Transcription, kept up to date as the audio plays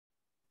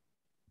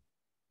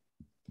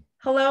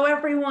Hello,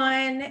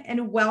 everyone,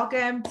 and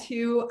welcome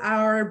to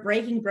our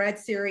Breaking Bread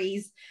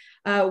series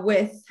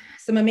with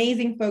some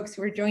amazing folks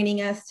who are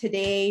joining us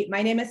today.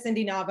 My name is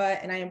Cindy Nava,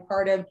 and I am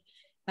part of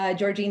the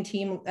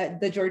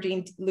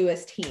Georgene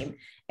Lewis team.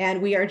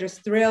 And we are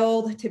just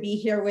thrilled to be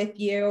here with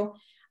you.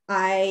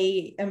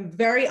 I am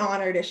very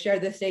honored to share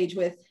the stage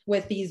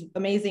with these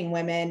amazing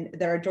women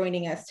that are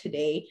joining us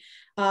today.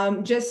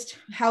 Just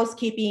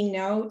housekeeping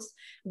notes,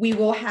 we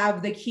will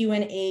have the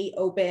Q&A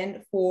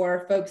open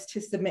for folks to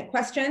submit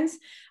questions.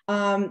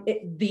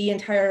 The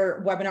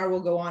entire webinar will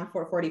go on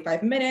for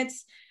 45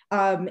 minutes,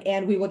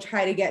 and we will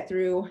try to get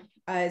through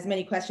as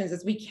many questions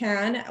as we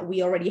can.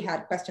 We already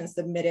had questions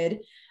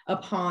submitted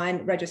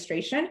upon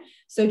registration,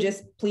 so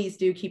just please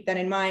do keep that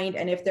in mind.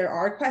 And if there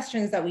are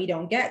questions that we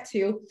don't get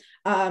to,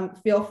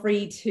 feel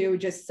free to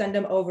just send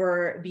them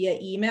over via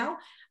email.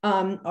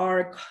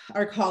 Our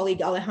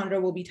colleague Alejandro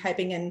will be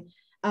typing in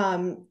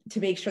to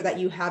make sure that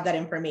you have that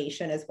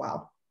information as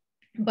well.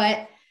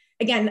 But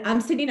again,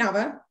 I'm Cindy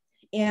Nava,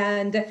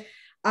 and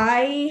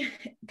I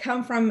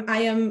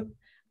am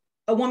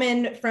a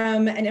woman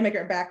from an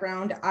immigrant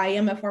background. I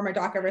am a former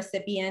DACA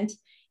recipient,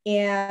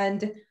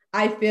 and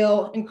I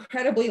feel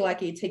incredibly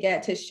lucky to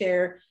get to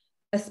share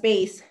a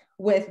space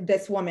with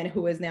this woman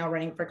who is now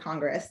running for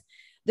Congress.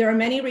 There are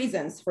many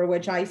reasons for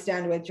which I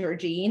stand with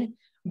Georgene,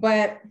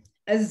 but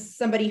as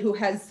somebody who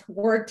has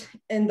worked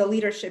in the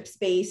leadership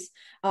space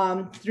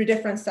through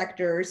different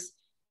sectors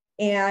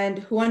and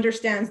who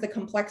understands the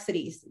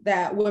complexities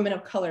that women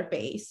of color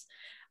face,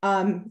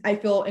 I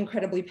feel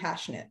incredibly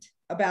passionate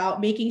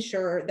about making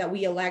sure that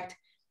we elect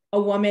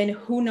a woman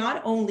who not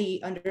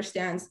only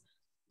understands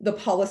the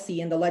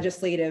policy and the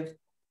legislative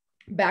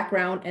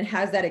background and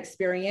has that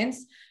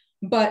experience,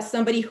 but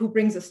somebody who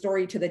brings a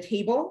story to the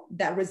table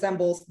that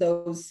resembles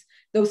those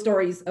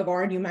stories of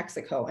our New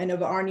Mexico and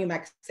of our New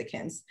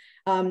Mexicans,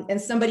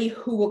 and somebody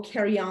who will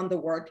carry on the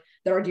work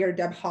that our dear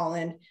Deb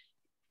Haaland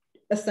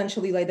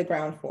essentially laid the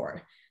ground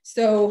for.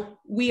 So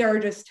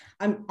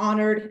I'm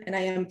honored and I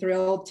am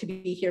thrilled to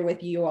be here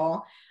with you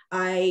all.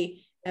 I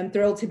am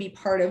thrilled to be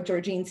part of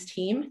Georgene's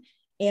team.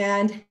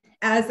 And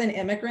as an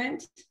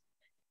immigrant,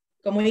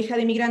 como hija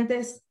de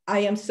migrantes, I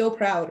am so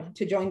proud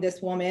to join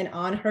this woman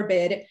on her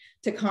bid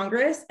to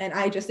Congress. And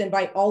I just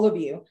invite all of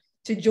you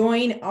to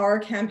join our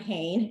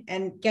campaign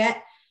and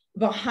get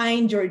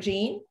behind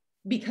Georgene,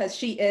 because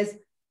she is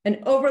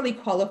an overly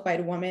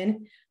qualified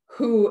woman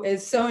who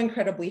is so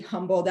incredibly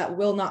humble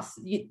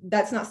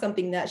that's not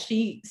something that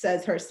she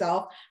says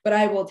herself, but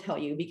I will tell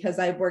you, because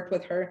I've worked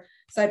with her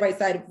side by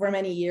side for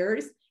many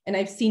years, and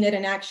I've seen it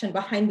in action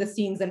behind the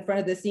scenes, in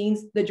front of the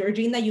scenes. The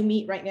Georgene that you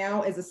meet right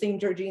now is the same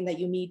Georgene that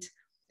you meet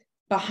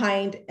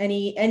behind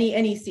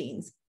any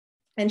scenes.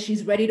 And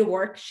she's ready to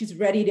work. She's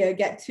ready to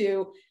get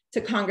to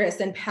Congress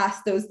and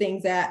pass those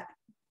things that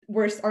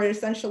are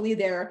essentially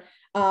there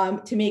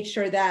to make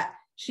sure that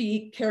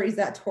she carries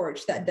that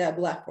torch that Deb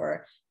left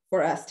for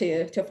us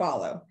to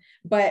follow.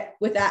 But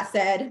with that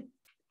said,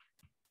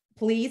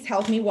 please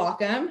help me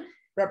welcome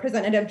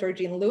Representative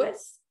Georgene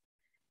Lewis,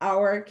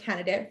 our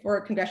candidate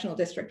for Congressional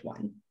District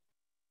 1.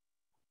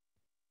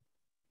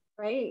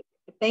 Great.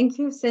 Thank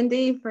you,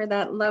 Cindy, for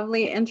that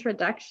lovely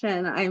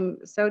introduction. I'm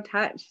so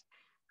touched.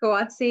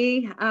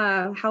 Kawatsi,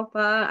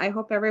 Haupa, I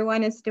hope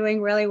everyone is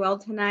doing really well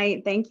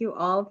tonight. Thank you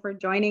all for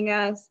joining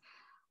us.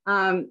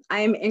 I'm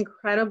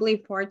incredibly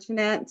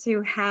fortunate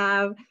to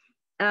have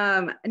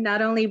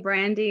not only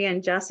Brandy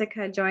and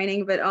Jessica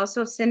joining, but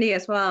also Cindy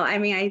as well. I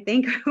mean, I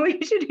think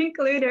we should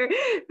include her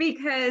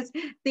because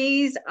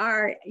these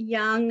are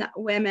young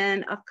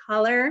women of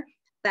color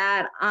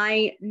that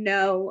I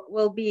know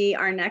will be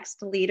our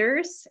next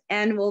leaders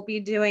and will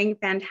be doing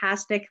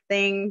fantastic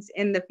things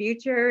in the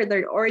future.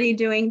 They're already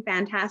doing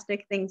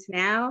fantastic things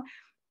now,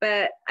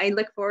 but I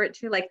look forward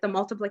to like the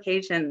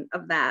multiplication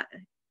of that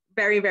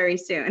very, very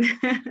soon.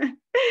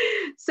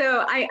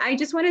 So I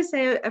just want to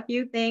say a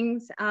few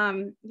things.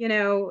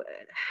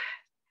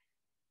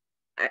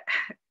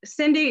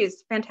 Cindy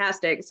is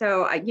fantastic.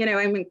 So,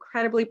 I'm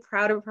incredibly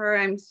proud of her.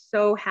 I'm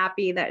so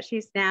happy that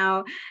she's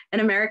now an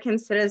American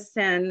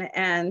citizen,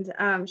 and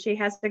she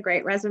has a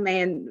great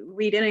resume, and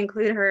we didn't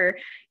include her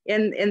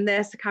in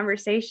this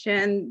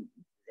conversation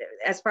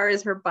as far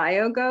as her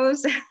bio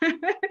goes,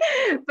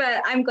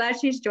 but I'm glad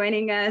she's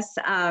joining us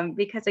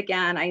because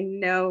again, I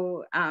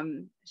know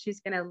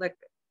she's gonna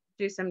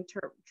do some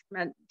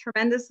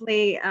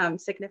tremendously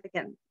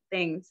significant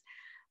things.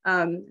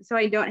 So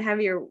I don't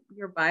have your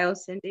bio,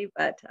 Cindy,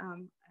 but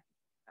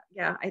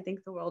yeah, I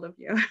think the world of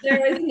you.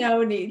 There is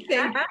no need.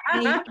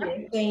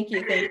 Thank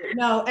you.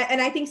 No,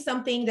 and I think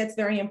something that's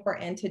very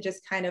important to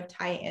just kind of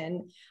tie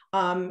in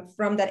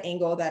from that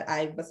angle that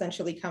I've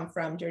essentially come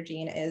from,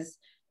 Georgene, is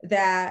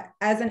that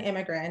as an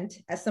immigrant,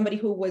 as somebody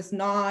who was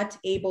not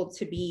able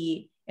to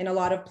be in a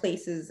lot of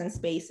places and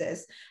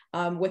spaces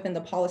within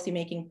the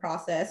policymaking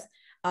process,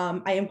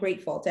 I am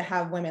grateful to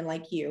have women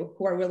like you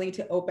who are willing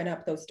to open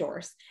up those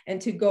doors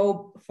and to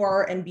go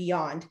far and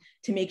beyond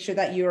to make sure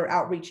that you're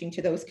outreaching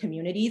to those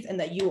communities and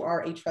that you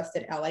are a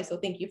trusted ally. So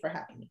thank you for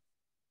having me.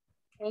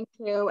 Thank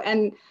you.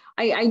 And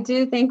I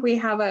do think we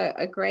have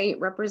a great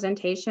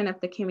representation of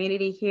the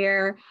community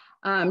here.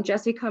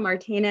 Jessica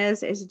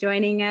Martinez is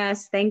joining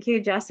us. Thank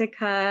you,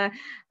 Jessica.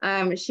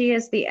 She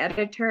is the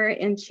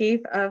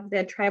editor-in-chief of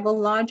the Tribal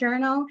Law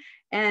Journal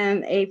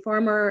and a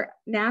former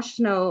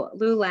national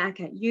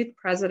LULAC youth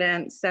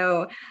president.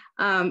 So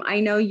I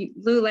know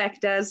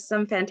LULAC does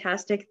some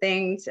fantastic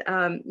things,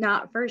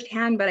 not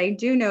firsthand, but I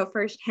do know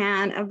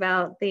firsthand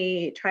about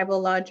the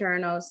Tribal Law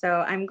Journal.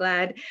 So I'm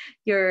glad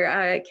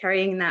you're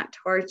carrying that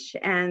torch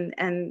and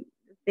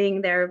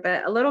being there.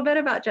 But a little bit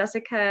about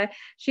Jessica.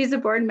 She's a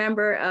board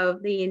member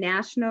of the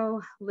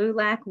National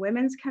LULAC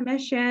Women's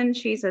Commission.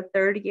 She's a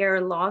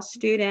third-year law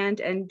student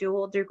and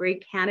dual degree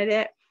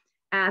candidate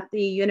at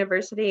the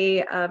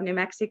University of New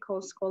Mexico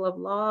School of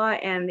Law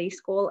and the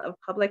School of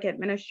Public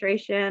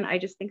Administration. I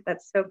just think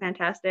that's so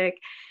fantastic.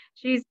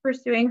 She's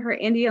pursuing her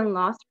Indian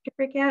law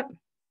certificate.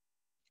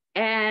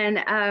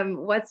 And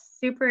what's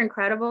super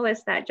incredible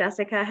is that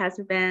Jessica has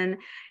been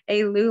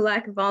a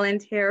LULAC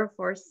volunteer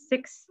for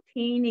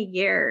 16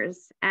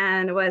 years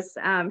and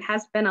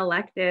has been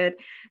elected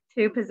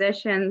to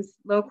positions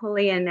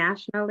locally and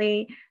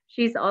nationally.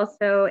 She's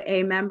also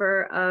a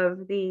member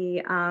of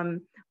the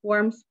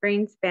Warm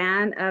Springs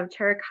Band of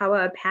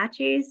Chiricahua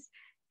Apaches,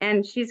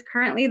 and she's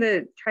currently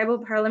the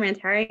tribal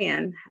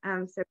parliamentarian.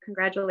 So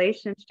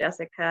congratulations,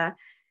 Jessica.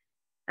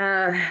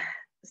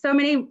 So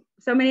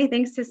many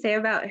things to say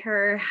about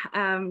her.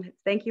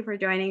 Thank you for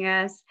joining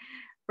us.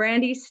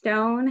 Brandy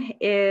Stone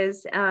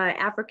is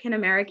African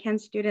American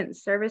Student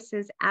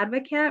Services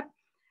Advocate,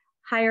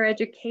 higher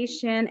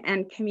education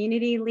and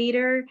community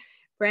leader.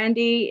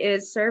 Brandy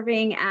is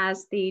serving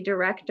as the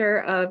director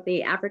of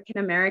the African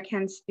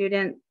American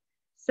Student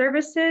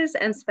Services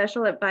and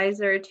special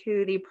advisor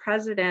to the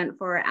president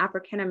for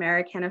African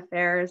American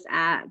Affairs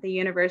at the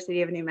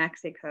University of New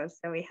Mexico.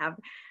 So we have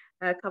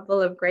a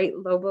couple of great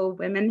Lobo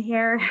women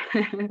here.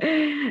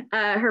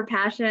 Her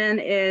passion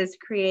is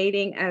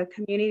creating a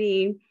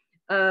community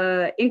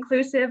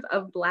inclusive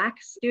of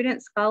Black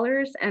student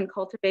scholars and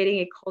cultivating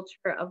a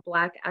culture of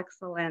Black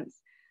excellence.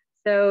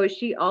 So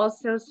she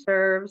also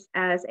serves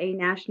as a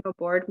national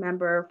board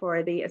member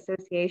for the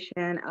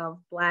Association of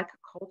Black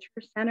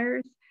Culture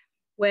Centers,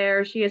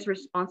 where she is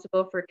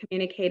responsible for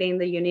communicating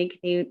the unique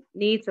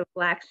needs of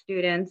Black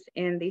students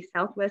in the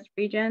Southwest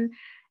region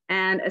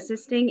and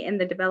assisting in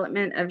the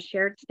development of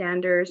shared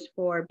standards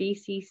for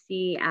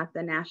BCC at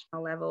the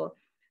national level.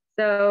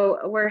 So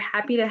we're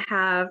happy to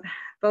have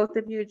both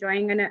of you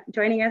joining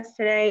us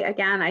today.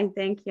 Again, I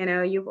think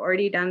you've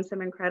already done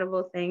some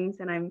incredible things,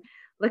 and I'm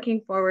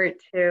looking forward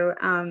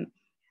to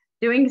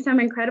doing some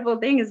incredible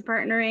things,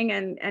 partnering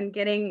and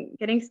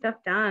getting stuff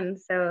done.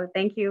 So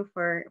thank you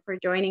for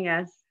joining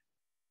us.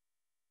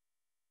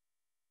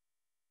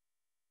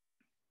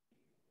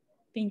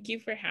 Thank you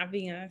for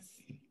having us.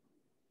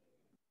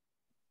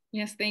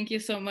 Yes, thank you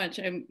so much.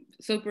 I'm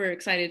super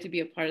excited to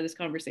be a part of this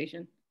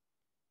conversation.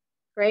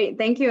 Great,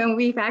 thank you. And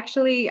we've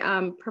actually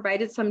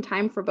provided some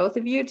time for both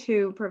of you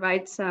to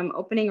provide some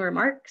opening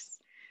remarks.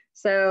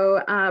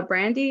 So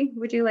Brandy,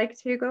 would you like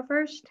to go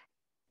first?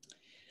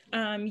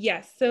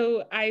 Yes,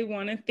 so I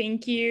want to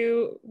thank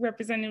you,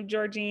 Representative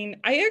Georgene.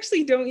 I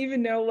actually don't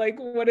even know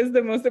what is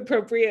the most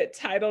appropriate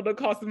title to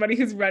call somebody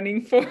who's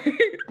running for.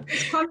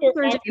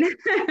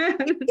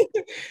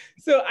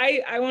 So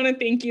I want to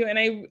thank you, and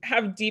I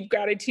have deep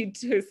gratitude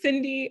to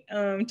Cindy.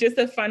 Just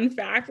a fun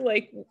fact,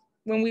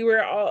 when we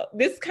were all,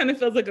 this kind of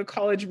feels like a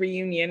college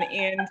reunion,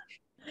 and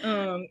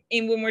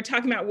when we're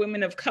talking about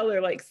women of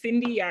color,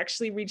 Cindy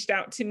actually reached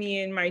out to me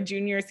in my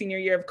senior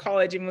year of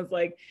college and was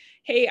like,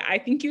 hey, I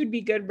think you would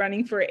be good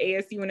running for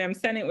ASUNM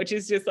Senate, which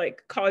is just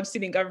college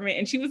student government.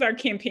 And she was our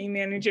campaign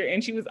manager,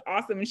 and she was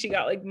awesome. And she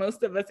got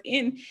most of us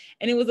in,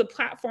 and it was a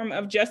platform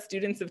of just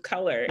students of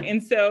color.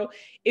 And so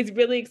it's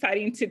really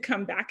exciting to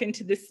come back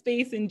into this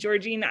space. And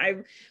Georgene,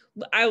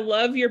 I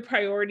love your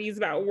priorities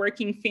about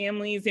working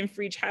families and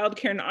free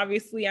childcare. And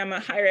obviously I'm a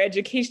higher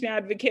education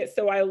advocate,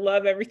 so I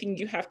love everything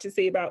you have to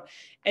say about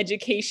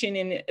education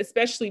and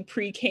especially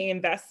pre-K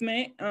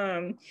investment.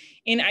 And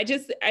I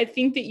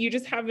think that you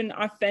just have an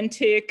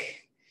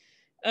authentic,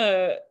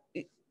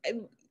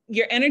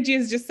 your energy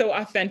is just so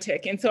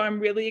authentic. And so I'm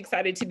really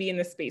excited to be in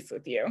this space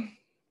with you.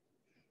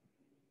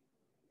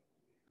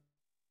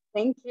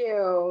 Thank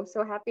you.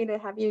 So happy to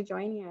have you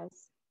joining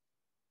us.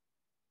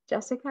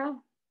 Jessica?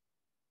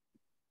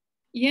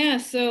 Yeah,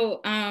 so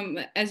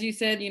as you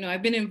said,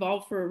 I've been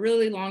involved for a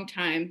really long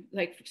time,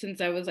 since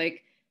I was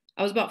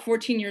about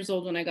 14 years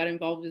old when I got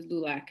involved with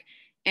LULAC.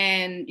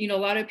 And, a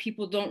lot of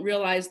people don't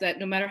realize that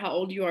no matter how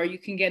old you are, you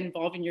can get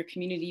involved in your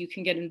community, you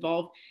can get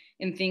involved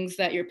in things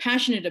that you're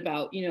passionate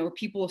about.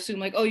 People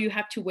assume oh, you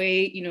have to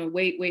wait,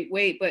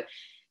 wait, but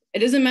it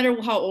doesn't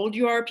matter how old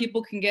you are,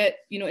 people can get,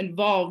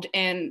 involved.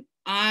 And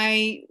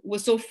I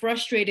was so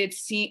frustrated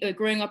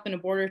growing up in a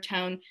border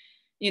town,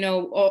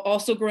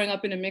 also growing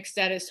up in a mixed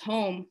status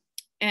home.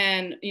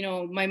 And,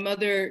 my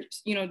mother,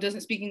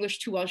 doesn't speak English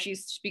too well. She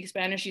speaks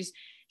Spanish.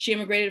 She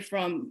immigrated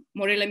from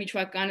Morelia,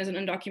 Michoacan as an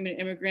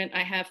undocumented immigrant.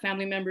 I have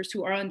family members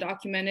who are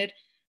undocumented.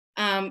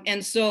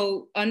 And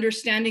so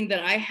understanding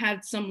that I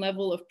had some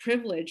level of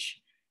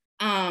privilege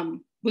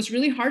was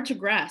really hard to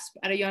grasp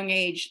at a young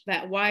age,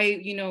 that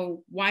why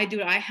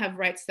do I have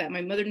rights that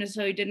my mother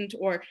necessarily didn't,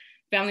 or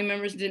family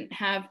members didn't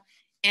have.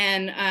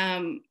 And,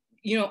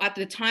 at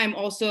the time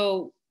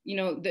also,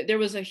 there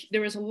was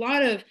a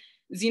lot of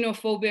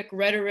xenophobic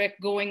rhetoric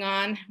going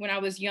on when I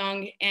was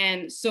young.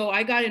 And so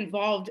I got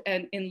involved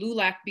in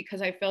LULAC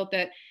because I felt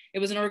that it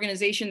was an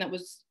organization that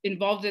was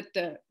involved at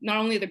not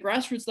only the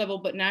grassroots level,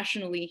 but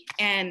nationally.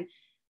 And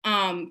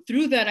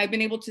through that, I've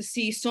been able to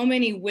see so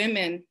many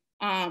women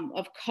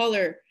of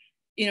color,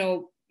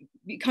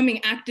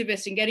 becoming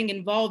activists and getting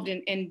involved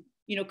and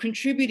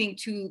contributing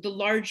to the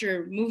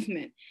larger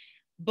movement.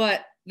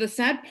 But the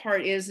sad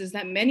part is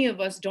that many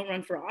of us don't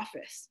run for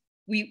office.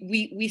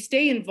 We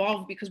stay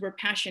involved because we're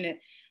passionate,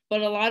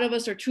 but a lot of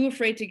us are too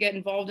afraid to get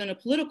involved on a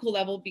political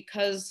level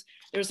because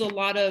there's a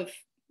lot of,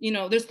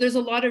 there's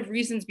a lot of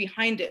reasons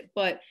behind it.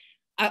 But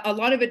a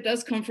lot of it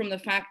does come from the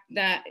fact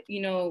that,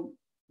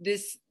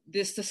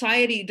 this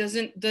society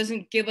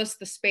doesn't give us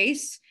the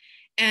space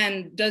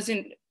and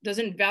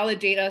doesn't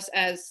validate us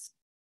as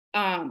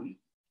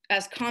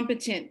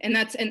competent. And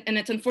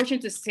it's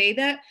unfortunate to say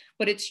that,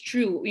 but it's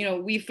true.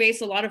 We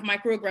face a lot of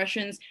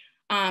microaggressions.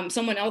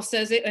 Someone else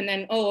says it and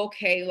then, oh,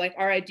 okay, like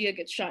our idea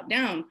gets shot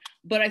down.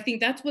 But I think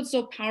that's what's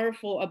so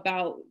powerful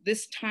about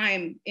this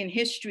time in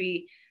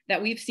history,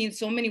 that we've seen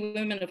so many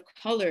women of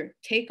color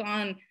take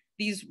on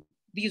these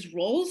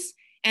roles.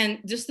 And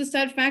just the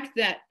sad fact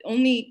that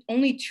only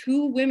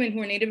 2 women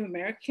who are Native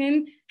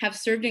American have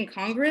served in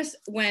Congress,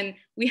 when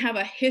we have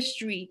a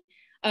history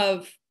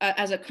of,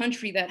 as a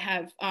country, that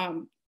have,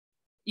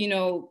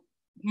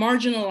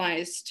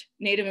 marginalized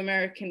Native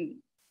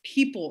American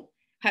people,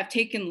 have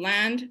taken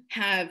land,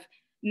 have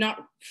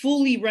not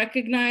fully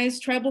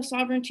recognized tribal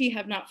sovereignty,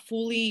 have not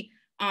fully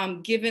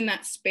given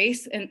that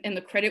space and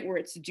the credit where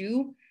it's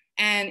due.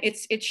 And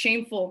it's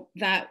shameful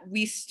that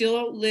we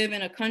still live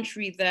in a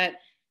country that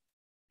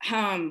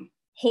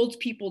holds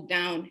people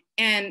down.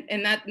 And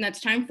that's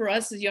time for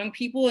us as young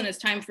people, and it's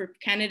time for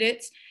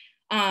candidates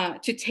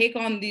to take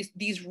on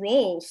these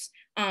roles,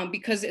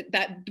 because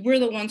that we're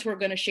the ones who are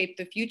going to shape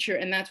the future.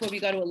 And that's why we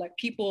got to elect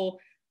people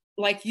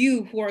like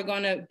you, who are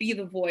going to be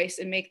the voice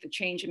and make the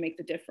change and make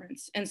the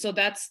difference. And so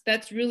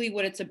that's really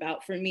what it's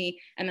about for me.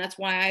 And that's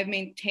why I've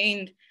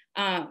maintained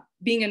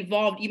being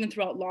involved even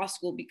throughout law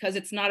school, because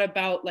it's not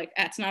about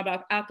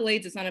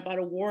accolades, it's not about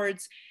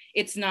awards,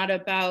 it's not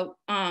about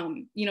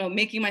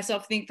making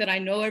myself think that I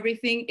know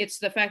everything. It's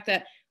the fact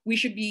that we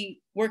should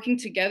be working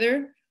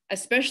together,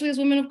 especially as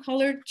women of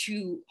color,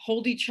 to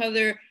hold each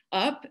other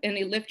up and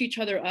they lift each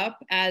other up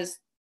as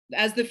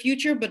the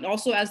future, but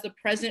also as the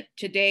present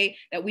today,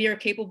 that we are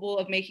capable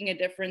of making a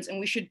difference. And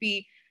we should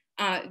be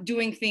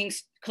doing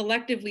things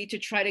collectively to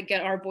try to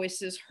get our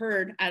voices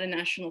heard at a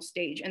national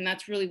stage. And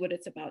that's really what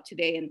it's about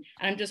today. And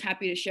I'm just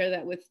happy to share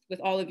that with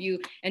all of you.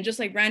 And just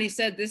like Brandy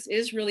said, this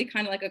is really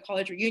kind of like a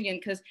college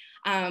reunion, because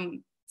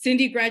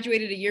Cindy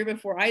graduated a year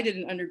before I did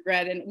in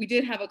undergrad, and we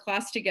did have a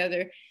class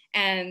together.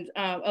 And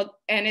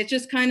it's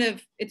just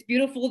it's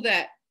beautiful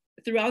that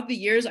throughout the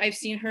years, I've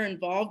seen her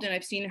involved and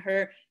I've seen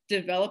her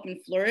develop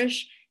and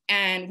flourish.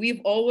 And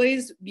we've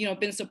always,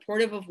 been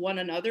supportive of one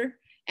another.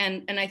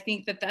 And I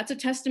think that that's a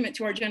testament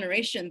to our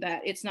generation,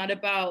 that it's not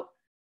about,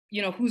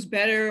 who's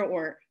better,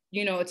 or,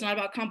 it's not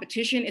about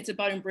competition. It's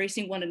about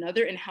embracing one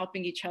another and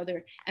helping each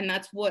other. And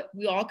that's what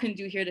we all can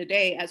do here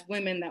today as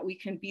women, that we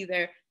can be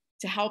there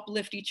to help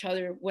lift each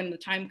other when the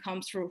time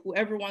comes for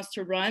whoever wants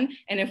to run.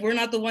 And if we're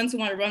not the ones who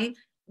want to run,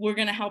 we're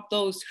going to help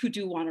those who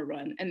do want to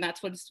run. And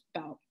that's what it's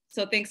about.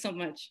 So thanks so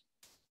much.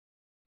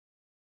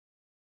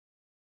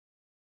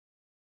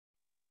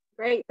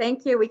 Great,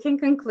 thank you. We can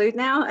conclude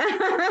now.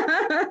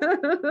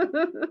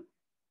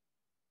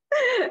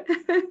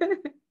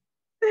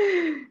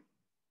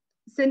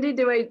 Cindy,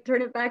 do I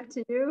turn it back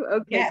to you?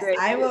 Okay, yes, great.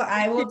 I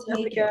will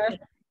take it.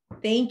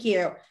 Thank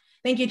you.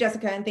 Thank you,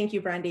 Jessica, and thank you,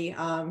 Brandy.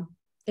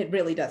 It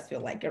really does feel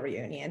like a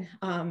reunion,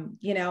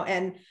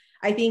 and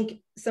I think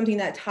something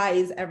that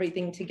ties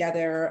everything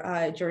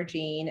together,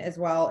 Georgine, as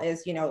well,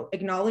 is,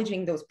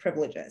 acknowledging those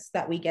privileges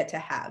that we get to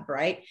have,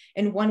 right?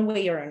 In one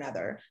way or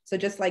another. So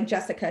just like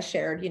Jessica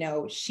shared,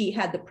 she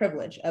had the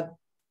privilege of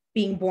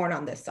being born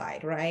on this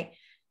side, right?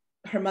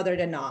 Her mother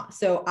did not.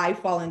 So I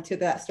fall into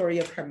that story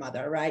of her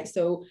mother, right?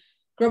 So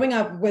growing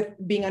up with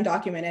being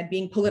undocumented,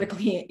 being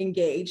politically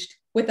engaged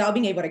without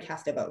being able to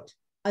cast a vote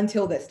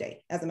until this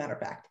day, as a matter of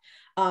fact.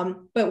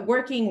 But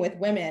working with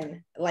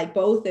women like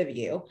both of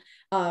you,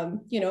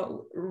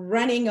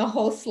 running a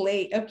whole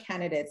slate of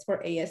candidates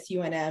for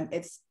ASUNM,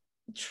 it's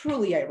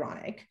truly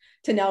ironic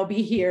to now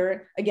be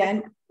here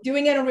again,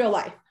 doing it in real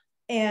life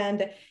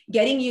and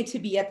getting you to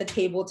be at the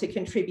table to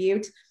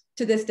contribute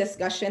to this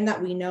discussion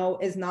that we know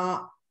is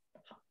not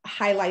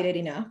highlighted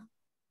enough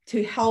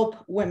to help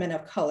women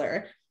of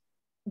color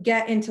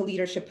get into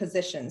leadership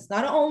positions,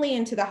 not only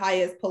into the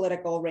highest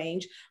political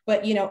range,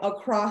 but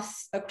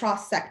across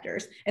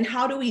sectors. And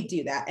how do we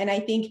do that? And I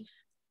think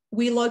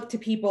we look to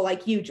people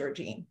like you,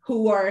 Georgine,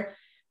 who are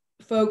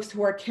folks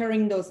who are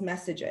carrying those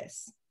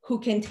messages who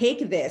can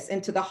take this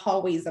into the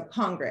hallways of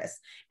Congress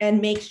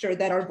and make sure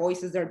that our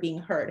voices are being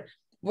heard.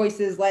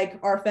 Voices like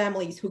our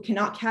families who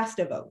cannot cast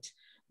a vote,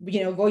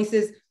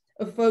 voices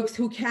of folks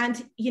who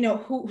can't,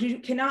 who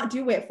cannot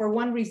do it for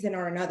one reason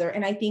or another.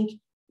 And I think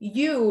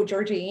you,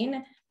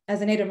 Georgine,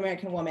 as a Native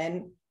American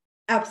woman,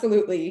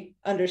 absolutely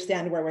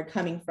understand where we're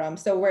coming from.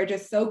 So we're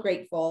just so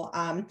grateful.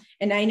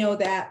 And I know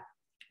that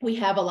we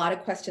have a lot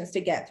of questions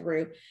to get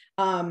through,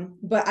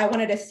 but I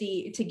wanted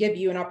to give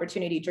you an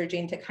opportunity,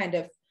 Georgine, to kind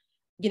of,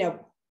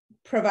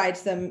 provide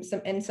some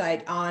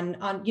insight on,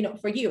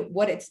 for you,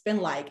 what it's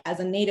been like as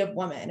a Native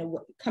woman,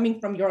 coming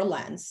from your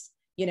lens,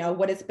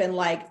 what it's been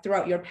like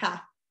throughout your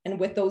path and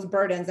with those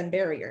burdens and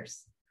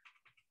barriers.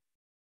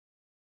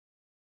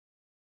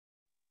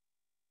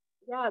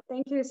 Yeah,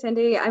 thank you,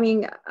 Cindy. I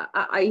mean,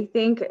 I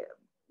think,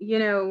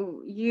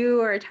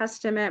 you are a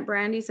testament,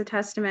 Brandy's a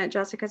testament,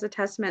 Jessica's a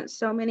testament,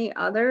 so many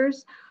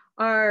others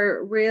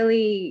are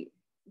really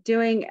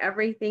doing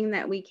everything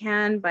that we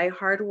can by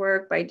hard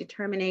work, by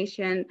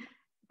determination,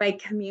 by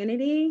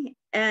community,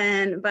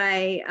 and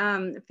by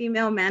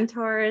female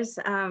mentors.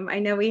 I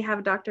know we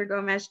have Dr.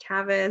 Gomez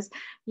Chavez,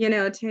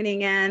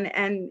 tuning in,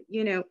 and,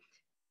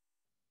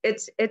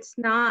 it's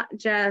not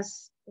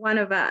just one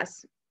of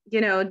us.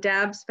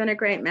 Deb's been a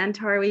great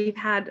mentor. We've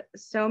had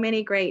so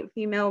many great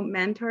female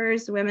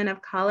mentors, women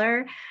of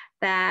color,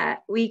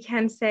 that we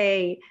can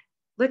say,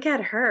 look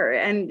at her,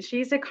 and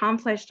she's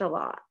accomplished a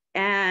lot.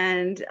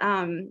 And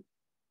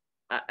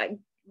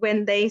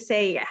when they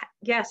say,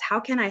 yes, how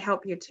can I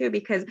help you too?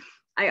 Because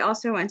I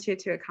also want you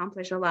to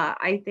accomplish a lot.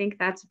 I think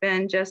that's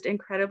been just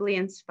incredibly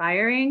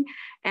inspiring.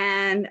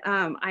 And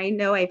I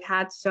know I've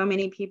had so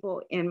many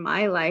people in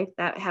my life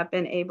that have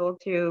been able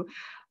to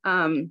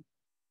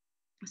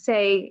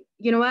say,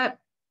 you know what,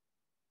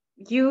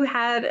 you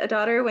had a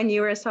daughter when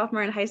you were a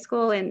sophomore in high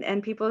school,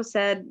 and people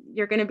said,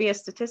 you're going to be a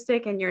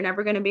statistic and you're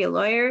never going to be a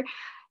lawyer.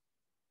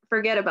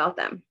 Forget about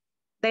them.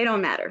 They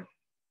don't matter.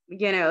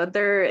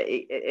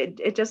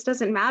 It just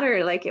doesn't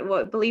matter. Like,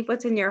 believe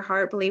what's in your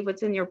heart, believe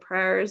what's in your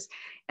prayers,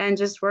 and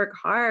just work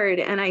hard.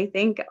 And I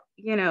think,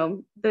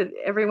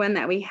 everyone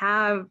that we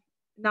have,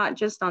 not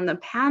just on the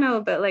panel,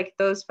 but like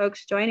those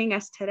folks joining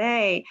us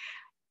today,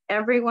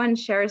 everyone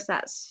shares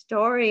that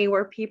story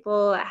where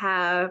people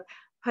have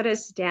put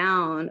us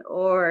down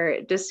or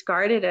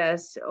discarded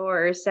us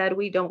or said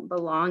we don't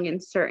belong in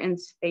certain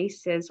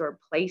spaces or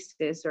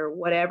places or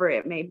whatever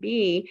it may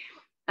be.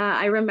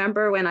 I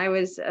remember when I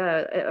was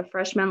a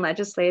freshman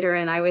legislator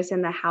and I was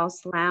in the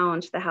House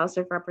lounge, the House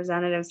of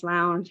Representatives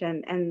lounge,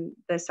 and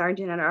the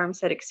Sergeant at Arms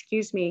said,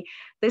 excuse me,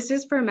 this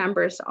is for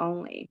members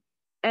only.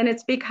 And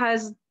it's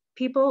because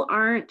people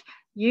aren't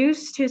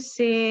used to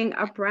seeing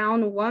a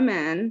brown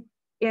woman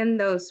in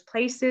those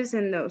places,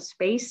 in those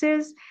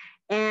spaces,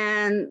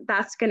 and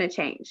that's going to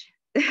change.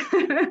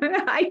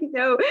 I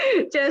know,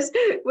 just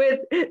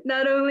with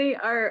not only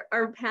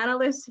our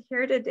panelists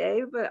here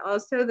today, but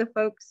also the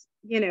folks,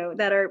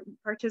 that are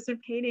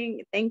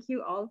participating. Thank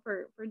you all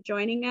for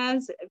joining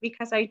us,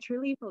 because I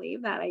truly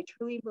believe that. I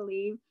truly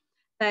believe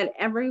that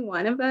every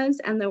one of us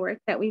and the work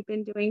that we've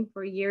been doing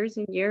for years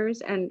and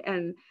years,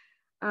 and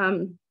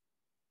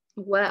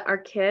what our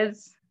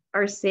kids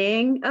are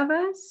seeing of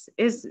us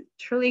is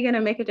truly going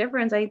to make a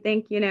difference. I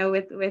think,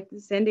 with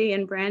Cindy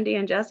and Brandy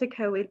and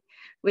Jessica,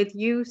 with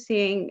you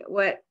seeing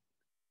what,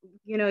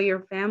 your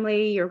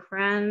family, your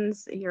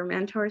friends, your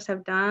mentors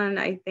have done,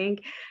 I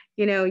think,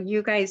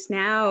 you guys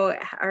now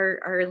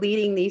are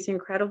leading these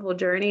incredible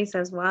journeys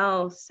as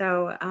well.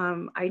 So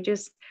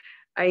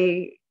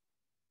I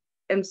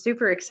am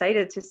super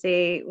excited to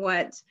see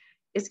what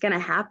is going to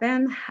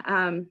happen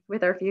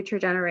with our future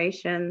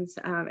generations,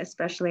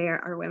 especially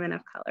our women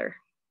of color.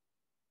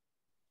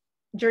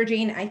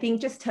 Georgine, I think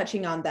just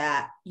touching on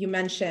that, you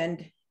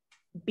mentioned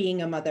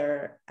being a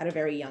mother at a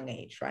very young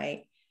age,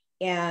 right?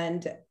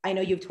 And I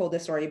know you've told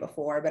this story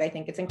before, but I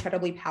think it's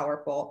incredibly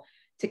powerful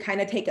to kind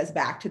of take us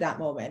back to that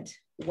moment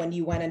when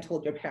you went and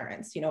told your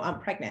parents, I'm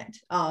pregnant,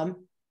 and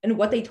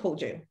what they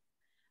told you,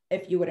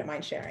 if you wouldn't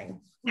mind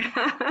sharing.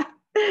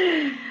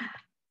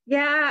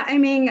 Yeah, I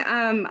mean,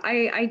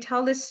 I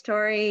tell this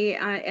story,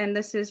 and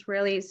this is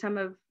really some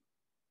of,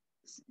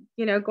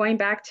 going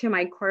back to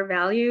my core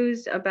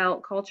values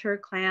about culture,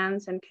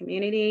 clans, and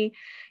community.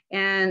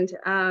 And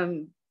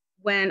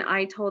when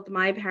I told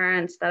my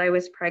parents that I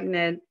was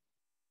pregnant,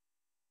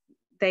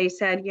 they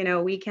said,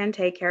 we can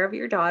take care of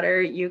your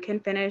daughter. You can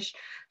finish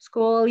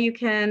school. You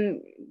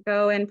can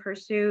go and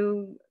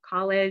pursue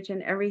college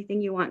and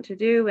everything you want to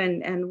do.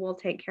 And we'll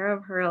take care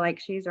of her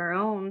like she's our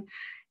own.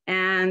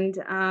 And,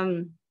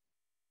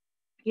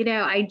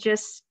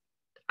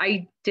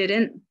 I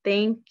didn't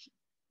think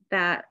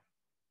that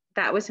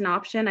was an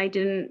option. I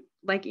didn't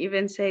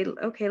even say,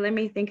 okay, let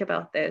me think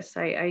about this.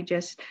 I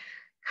just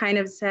kind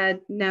of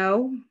said,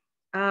 no,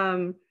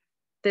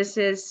 this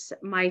is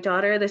my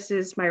daughter. This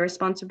is my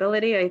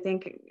responsibility. I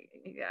think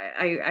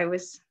I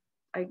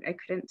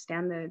couldn't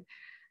stand the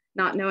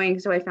not knowing.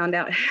 So I found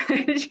out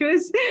she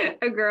was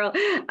a girl.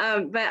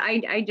 But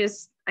I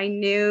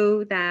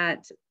knew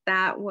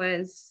that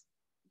was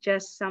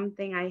just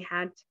something I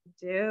had to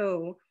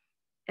do.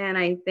 And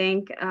I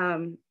think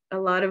a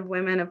lot of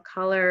women of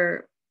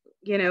color,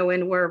 you know,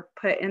 when we're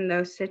put in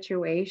those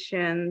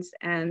situations,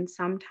 and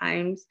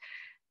sometimes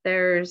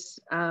there's,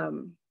 I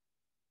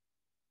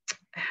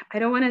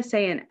don't want to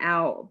say an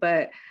out,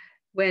 but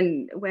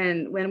when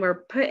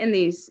we're put in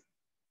these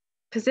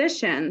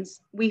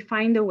positions, we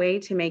find a way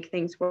to make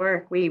things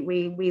work. We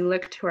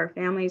look to our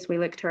families, we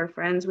look to our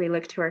friends, we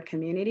look to our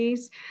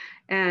communities,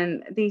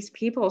 and these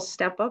people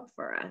step up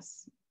for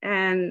us.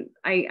 And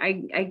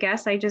I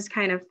guess I just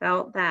kind of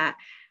felt that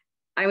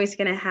I was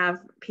going to have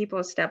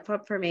people step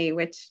up for me,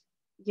 which,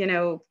 you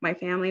know, my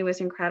family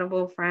was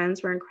incredible,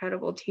 friends were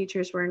incredible,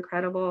 teachers were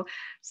incredible.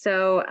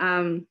 So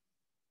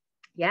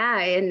yeah,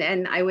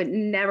 and I would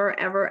never,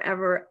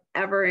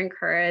 ever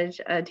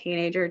encourage a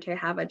teenager to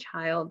have a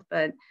child,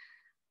 but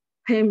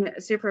I'm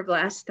super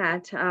blessed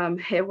that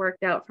it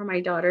worked out for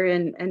my daughter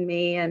and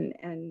me,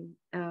 and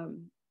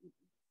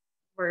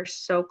we're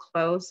so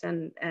close,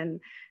 and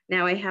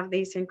now I have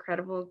these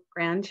incredible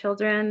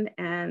grandchildren,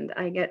 and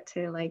I get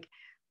to like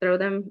throw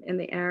them in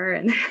the air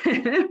and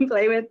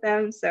play with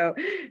them. So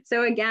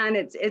again,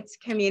 it's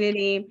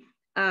community,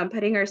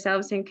 putting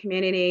ourselves in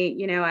community.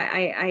 You know,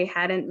 I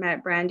hadn't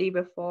met Brandy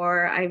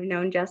before. I've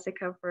known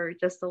Jessica for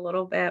just a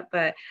little bit,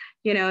 but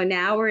you know,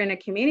 now we're in a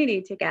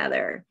community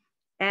together.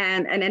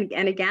 And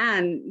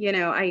again, you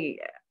know,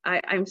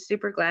 I'm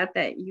super glad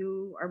that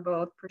you are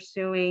both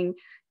pursuing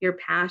your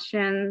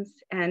passions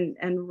and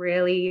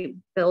really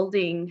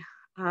building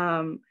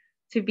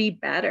to be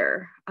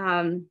better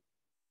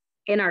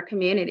in our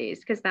communities,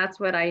 because that's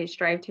what I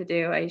strive to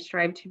do. I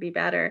strive to be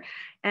better.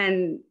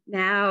 And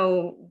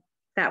now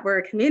that we're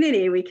a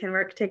community, we can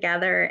work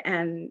together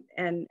and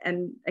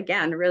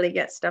again, really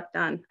get stuff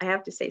done. I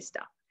have to say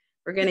stuff.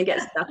 We're going to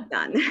get stuff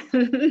done.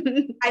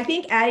 I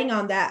think adding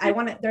on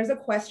that, there's a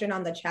question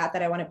on the chat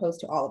that I want to pose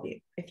to all of you,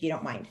 if you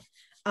don't mind.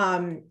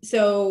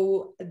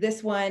 So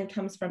this one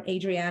comes from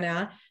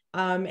Adriana,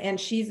 and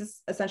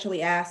she's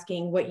essentially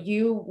asking what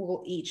you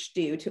will each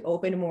do to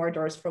open more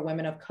doors for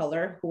women of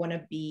color who want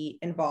to be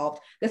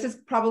involved. This is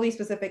probably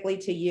specifically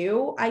to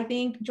you, I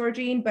think,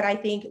 Georgine, but I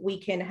think we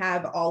can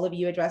have all of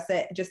you address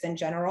it just in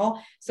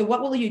general. So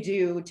what will you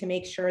do to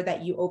make sure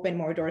that you open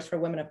more doors for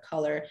women of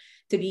color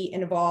to be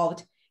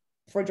involved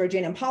for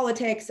Georgine in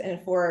politics,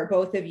 and for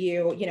both of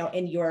you, you know,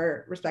 in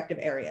your respective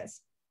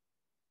areas?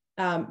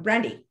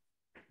 Brandy.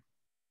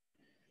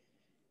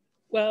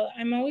 Well,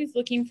 I'm always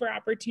looking for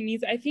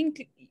opportunities. I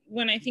think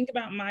when I think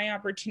about my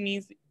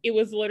opportunities, it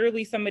was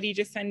literally somebody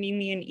just sending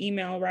me an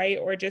email, right?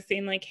 Or just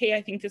saying like, hey,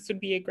 I think this would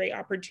be a great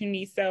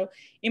opportunity. So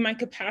in my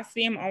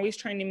capacity, I'm always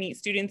trying to meet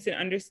students and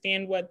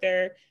understand what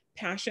their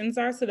passions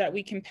are so that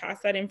we can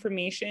pass that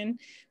information.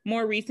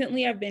 More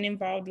recently, I've been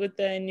involved with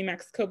the New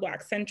Mexico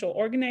Black Central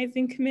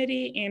Organizing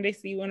Committee, and I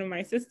see one of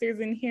my sisters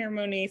in here,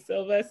 Monet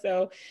Silva.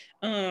 So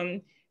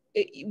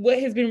what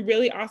has been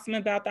really awesome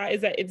about that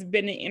is that it's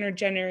been an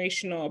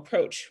intergenerational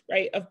approach,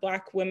 right, of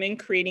Black women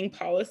creating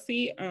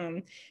policy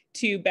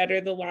to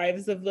better the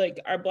lives of like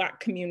our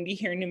Black community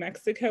here in New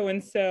Mexico.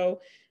 And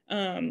so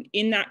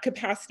in that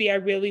capacity, I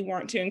really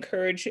want to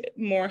encourage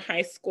more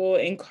high school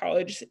and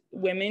college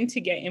women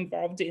to get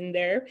involved in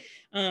there.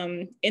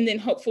 And then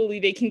hopefully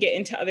they can get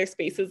into other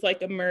spaces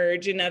like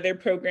Emerge and other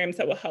programs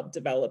that will help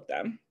develop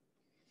them.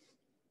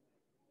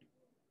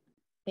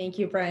 Thank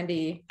you,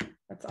 Brandy.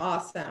 That's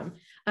awesome.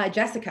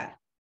 Jessica.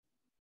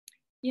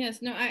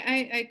 Yes, no,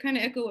 I kind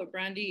of echo what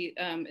Brandy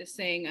is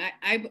saying.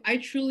 I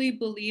truly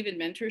believe in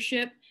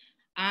mentorship.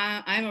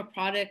 I'm a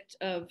product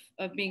of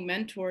being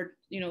mentored.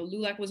 You know,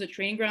 LULAC was a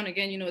training ground.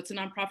 Again, you know, it's a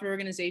nonprofit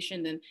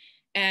organization,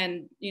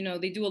 and you know,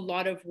 they do a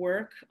lot of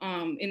work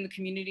in the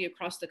community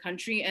across the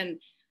country, and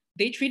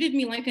they treated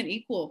me like an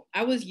equal.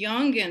 I was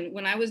young, and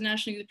when I was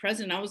National Youth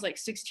President, I was like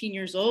 16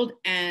 years old,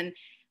 and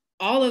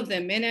all of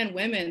them, men and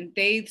women,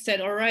 they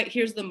said, all right,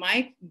 here's the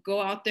mic,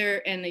 go out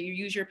there and you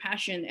use your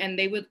passion. And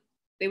they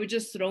would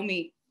just throw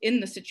me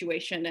in the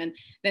situation, and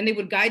then they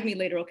would guide me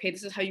later. Okay,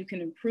 this is how you can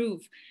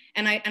improve.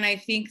 And I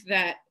think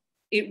that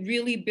it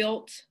really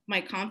built my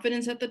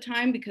confidence at the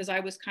time, because I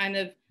was kind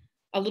of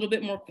a little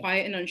bit more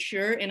quiet and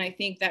unsure. And I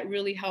think that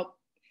really helped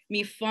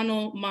me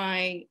funnel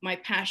my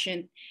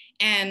passion.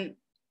 And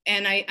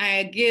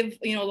I give,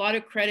 you know, a lot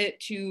of credit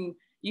to,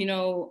 you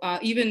know,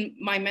 even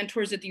my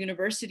mentors at the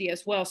university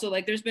as well. So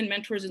like there's been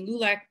mentors in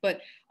LULAC,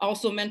 but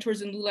also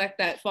mentors in LULAC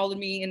that followed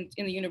me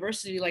in the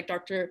university, like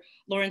Dr.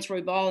 Lawrence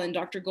Roybal and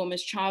Dr.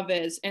 Gomez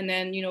Chavez. And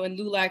then, you know, in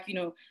LULAC, you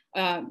know,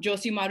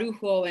 Josie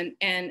Marujo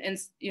and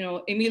you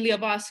know, Emilia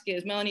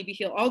Vasquez, Melanie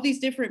Vigil, all these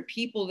different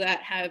people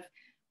that have,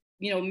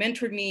 you know,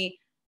 mentored me.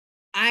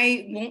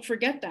 I won't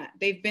forget that.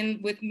 They've been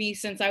with me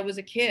since I was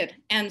a kid.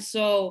 And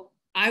so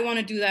I want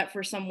to do that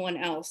for someone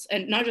else,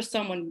 and not just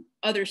someone,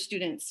 other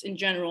students in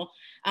general.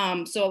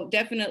 So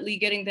definitely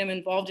getting them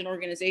involved in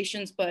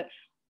organizations, but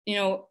you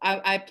know,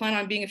 I plan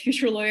on being a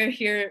future lawyer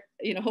here,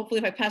 you know, hopefully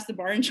if I pass the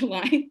bar in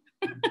July,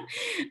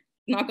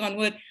 knock on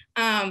wood,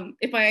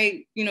 if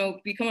I, you know,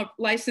 become a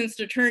licensed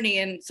attorney,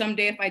 and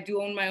someday if I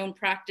do own my own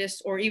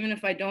practice, or even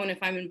if I don't, if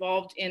I'm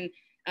involved in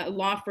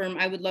law firm,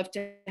 I would love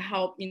to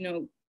help,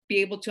 be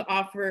able to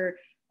offer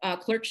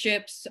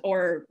clerkships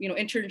or,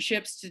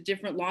 internships to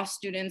different law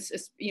students,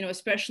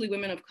 especially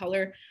women of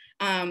color.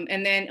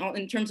 And then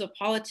in terms of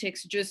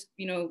politics, just,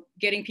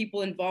 getting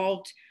people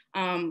involved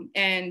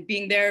and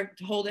being there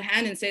to hold a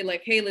hand and say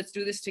like, hey, let's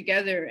do this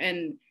together,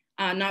 and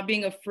not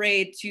being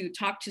afraid to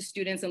talk to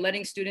students and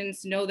letting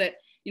students know that,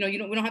 we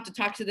don't have to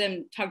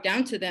talk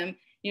down to them,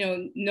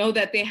 know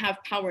that they have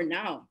power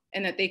now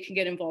and that they can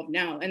get involved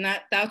now. And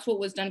that's what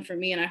was done for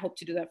me. And I hope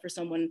to do that for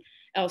someone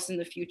else in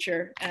the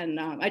future. And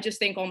I just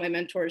thank all my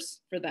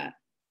mentors for that.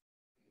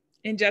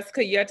 And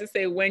Jessica, you have to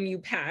say when you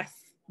pass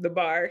the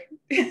bar.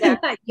 Yeah.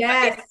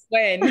 Yes.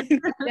 When.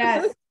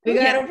 Yes. We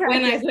gotta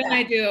practice when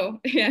I do.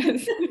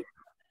 Yes.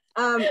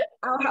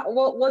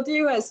 We'll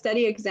do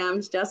study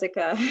exams,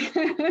 Jessica.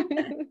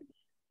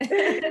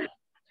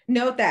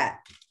 Note that.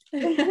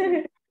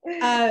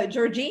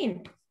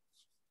 Georgine.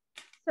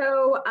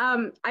 So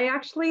I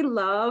actually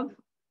love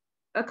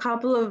a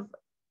couple of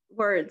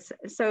words.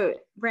 So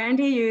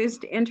Brandy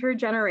used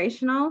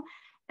intergenerational,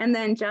 and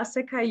then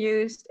Jessica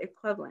used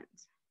equivalent.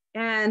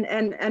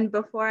 And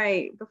before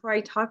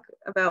I talk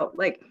about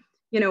like,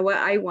 what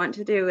I want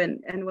to do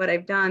and what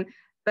I've done,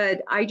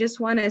 but I just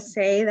want to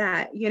say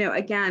that,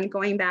 again,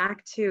 going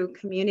back to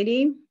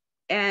community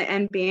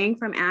and being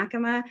from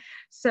Acoma.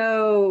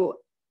 So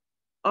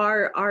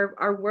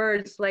our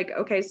words, like,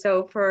 okay,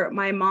 so for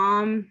my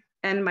mom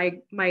and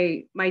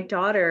my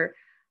daughter,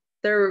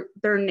 their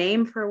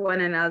name for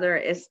one another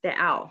is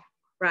De'au,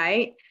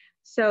 right?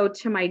 So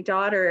to my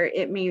daughter,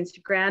 it means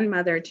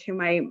grandmother. To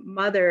my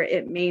mother,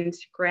 it means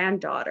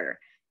granddaughter,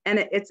 and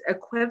it's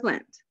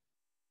equivalent.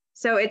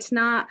 So it's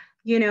not,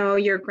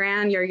 you're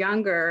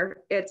younger.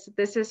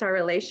 This is our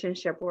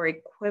relationship. We're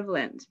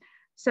equivalent.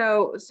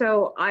 So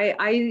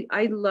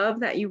I love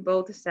that you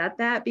both said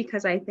that,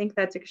 because I think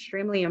that's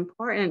extremely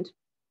important,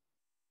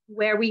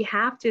 where we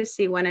have to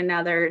see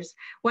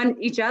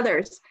each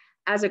other's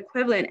as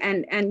equivalent.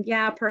 And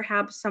yeah,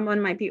 perhaps someone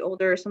might be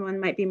older, someone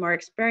might be more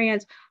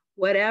experienced,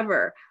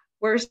 whatever.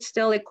 We're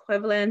still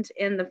equivalent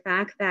in the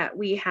fact that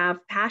we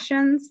have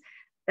passions,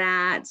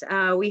 that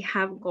we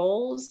have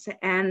goals,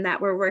 and that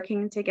we're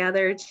working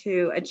together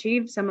to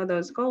achieve some of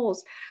those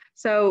goals.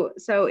 So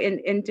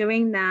in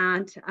doing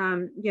that,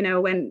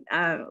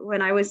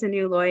 when I was a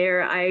new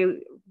lawyer, I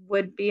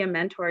would be a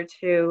mentor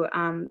to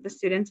the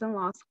students in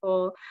law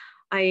school.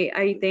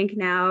 I think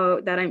now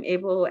that I'm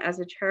able, as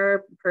a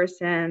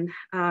chairperson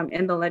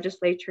in the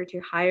legislature, to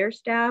hire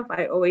staff,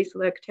 I always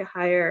look to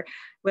hire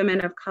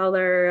women of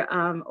color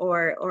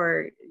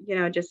or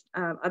just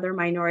other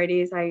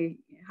minorities. I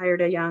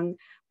hired a young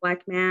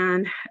Black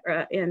man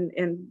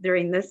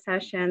during this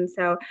session.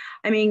 So,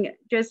 I mean,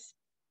 just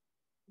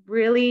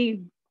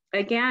really,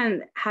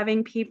 again,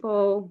 having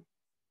people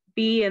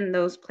be in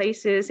those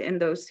places, in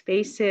those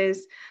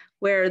spaces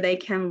where they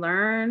can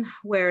learn,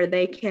 where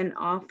they can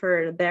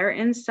offer their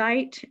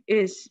insight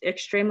is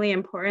extremely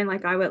important.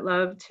 Like, I would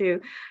love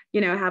to,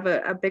 have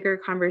a bigger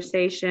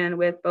conversation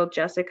with both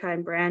Jessica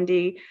and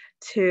Brandy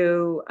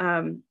to,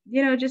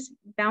 just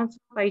bounce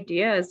off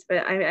ideas.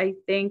 But I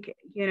think,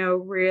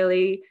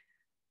 really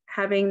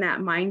having that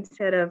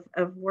mindset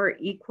of we're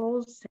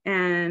equals,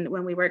 and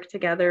when we work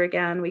together,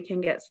 again, we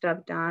can get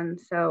stuff done.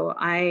 So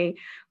I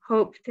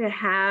hope to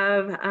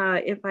have,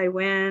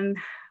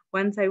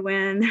 once I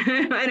win,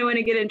 I don't want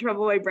to get in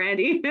trouble by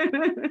Brandy.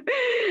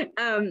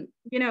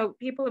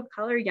 People of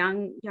color,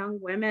 young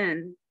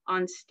women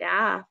on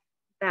staff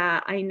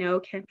that I know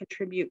can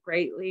contribute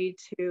greatly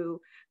to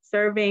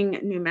serving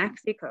New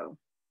Mexico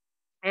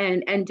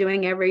and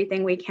doing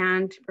everything we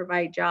can to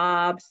provide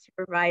jobs, to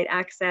provide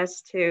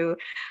access to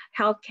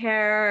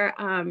healthcare,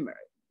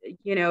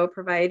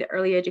 provide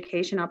early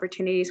education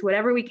opportunities,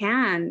 whatever we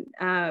can,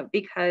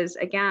 because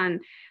again,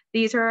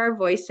 these are our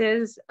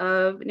voices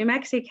of New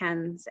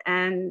Mexicans,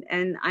 and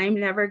I'm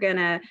never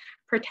gonna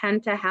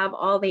pretend to have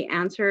all the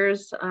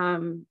answers,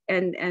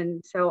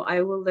 and so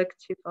I will look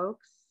to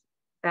folks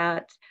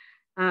that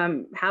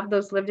have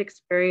those lived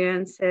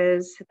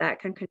experiences that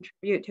can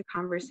contribute to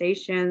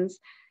conversations,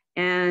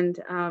 and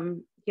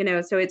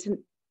so it's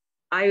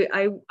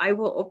I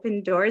will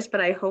open doors,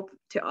 but I hope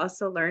to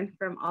also learn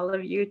from all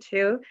of you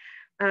too,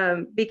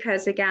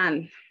 because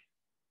again,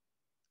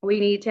 we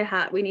need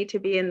to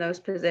be in those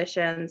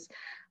positions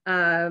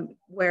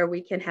where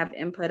we can have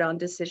input on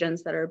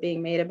decisions that are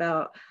being made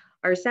about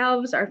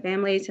ourselves, our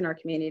families, and our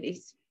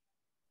communities.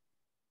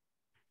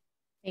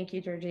 Thank you,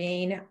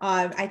 Georgine.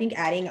 I think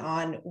adding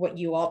on what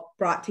you all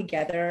brought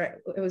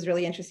together, it was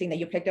really interesting that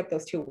you picked up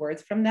those two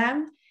words from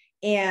them.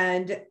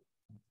 And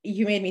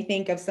you made me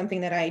think of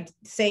something that I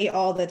say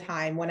all the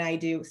time when I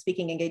do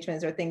speaking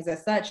engagements or things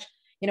as such.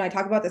 I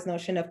talk about this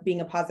notion of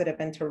being a positive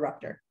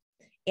interrupter.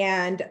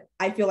 And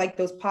I feel like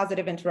those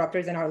positive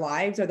interrupters in our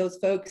lives are those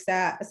folks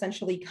that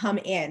essentially come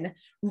in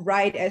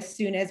right as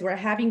soon as we're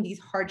having these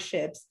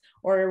hardships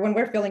or when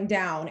we're feeling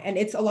down. And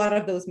it's a lot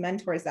of those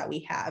mentors that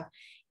we have.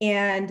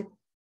 And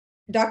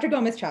Dr.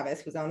 Gomez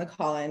Chavez, who's on the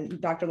call, and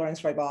Dr.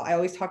 Lawrence Roybal, I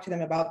always talk to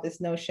them about this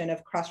notion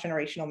of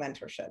cross-generational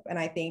mentorship. And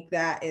I think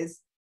that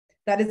is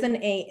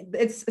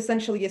it's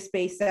essentially a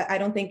space that I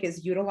don't think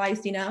is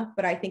utilized enough,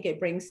 but I think it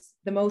brings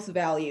the most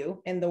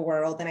value in the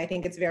world. And I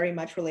think it's very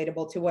much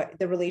relatable to what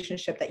the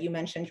relationship that you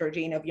mentioned,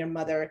 Georgine, of your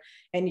mother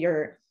and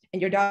your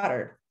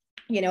daughter,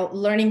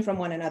 learning from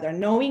one another,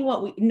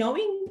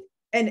 knowing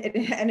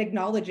and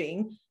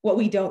acknowledging what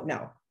we don't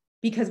know,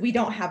 because we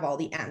don't have all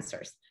the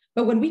answers.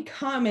 But when we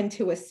come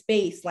into a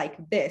space like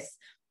this,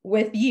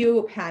 with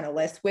you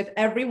panelists, with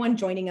everyone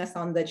joining us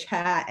on the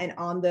chat and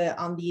on the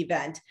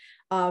event,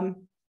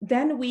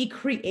 then we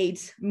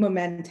create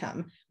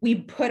momentum. We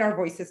put our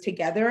voices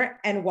together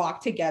and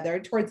walk together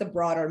towards a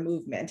broader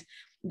movement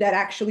that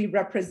actually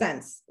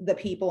represents the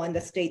people in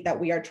the state that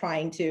we are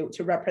trying to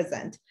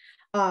represent.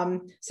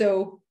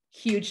 So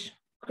huge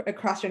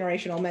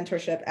cross-generational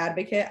mentorship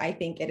advocate. I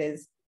think it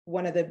is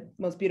one of the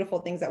most beautiful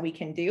things that we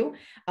can do,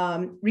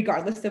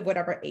 regardless of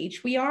whatever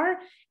age we are,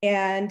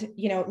 and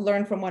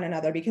learn from one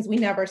another, because we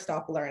never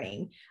stop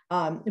learning.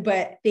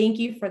 But thank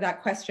you for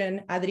that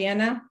question,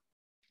 Adriana.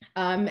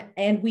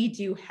 And we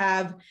do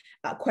have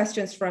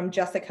questions from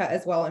Jessica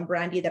as well, and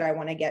Brandy, that I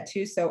want to get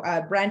to. So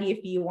Brandy,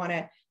 if you want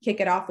to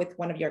kick it off with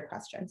one of your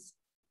questions.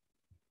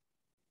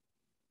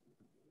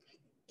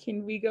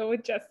 Can we go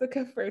with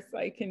Jessica first so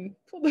I can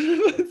pull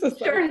them up?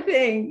 Sure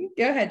thing.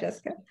 Go ahead,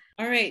 Jessica.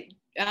 All right.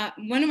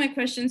 One of my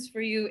questions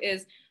for you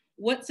is,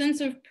 what sense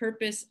of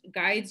purpose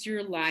guides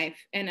your life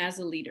and as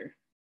a leader?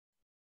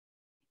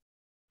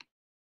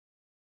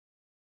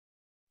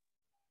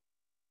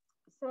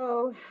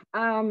 So,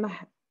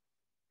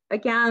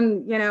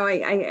 again,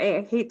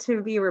 I hate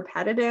to be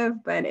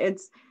repetitive, but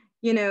it's,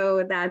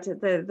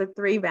 that the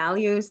three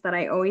values that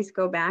I always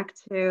go back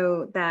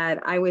to,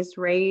 that I was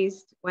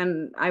raised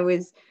when I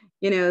was,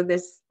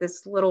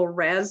 this little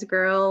res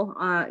girl,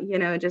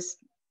 just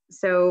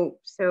so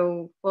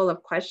full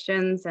of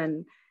questions,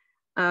 and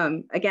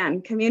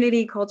again,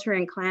 community, culture,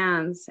 and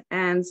clans.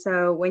 And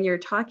so when you're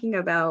talking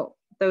about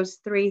those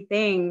three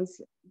things,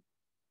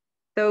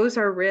 those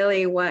are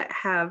really what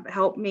have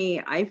helped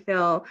me, I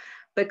feel,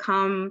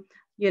 become,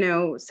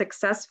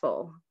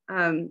 successful.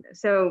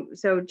 So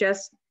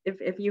just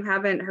if you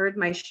haven't heard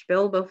my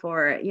spiel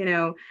before,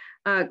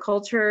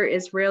 culture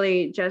is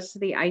really just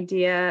the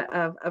idea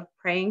of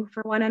praying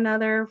for one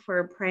another,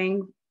 for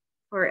praying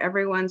for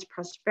everyone's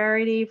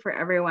prosperity, for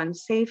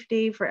everyone's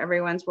safety, for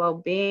everyone's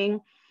well-being.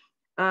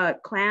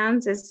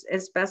 Clans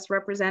is best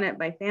represented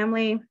by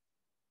family.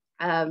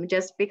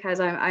 Just because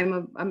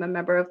I'm a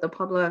member of the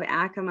Pueblo of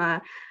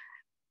Acoma,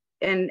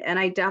 and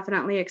I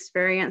definitely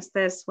experienced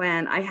this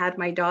when I had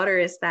my daughter,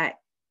 is that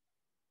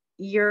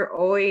you're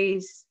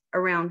always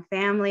around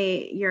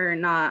family, you're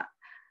not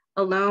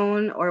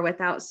alone or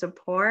without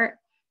support.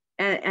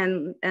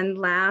 And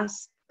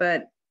last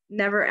but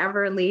never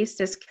ever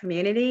least is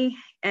community.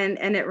 And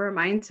it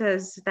reminds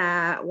us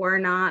that we're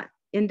not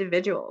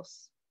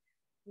individuals.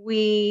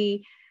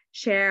 We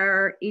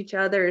share each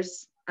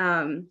other's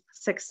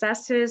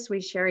successes, we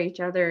share each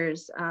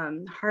other's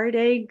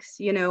heartaches,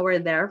 we're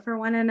there for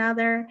one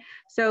another.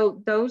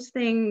 So those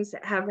things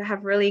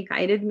have really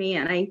guided me.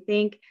 And I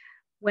think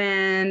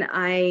when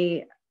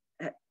I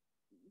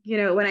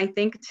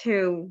think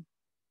to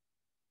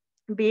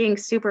being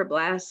super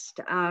blessed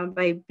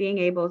by being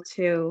able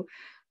to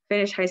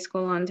finish high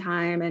school on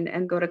time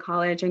and go to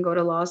college and go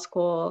to law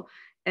school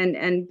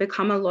and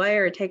become a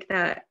lawyer, take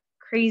that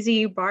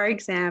crazy bar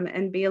exam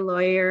and be a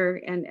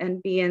lawyer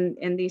and be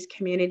in these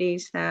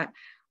communities that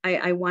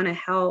I want to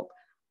help.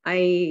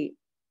 I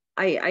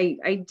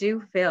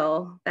do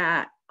feel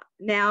that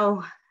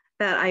now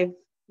that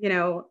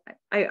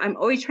I'm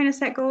always trying to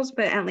set goals,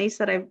 but at least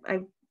that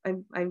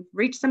I've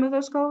reached some of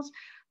those goals,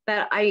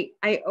 that I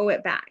owe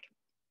it back.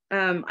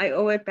 I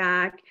owe it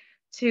back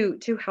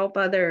to help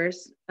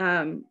others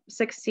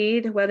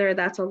succeed, whether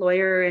that's a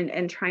lawyer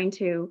and trying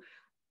to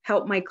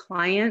help my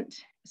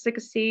client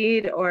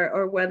succeed,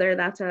 or whether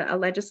that's a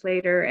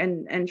legislator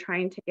and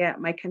trying to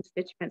get my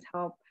constituents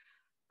help.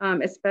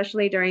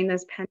 Especially during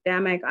this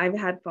pandemic, I've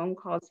had phone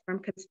calls from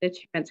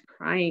constituents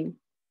crying,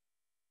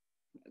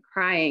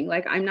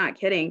 like, I'm not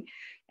kidding.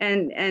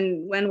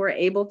 And when we're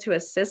able to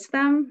assist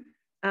them,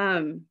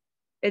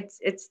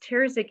 it's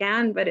tears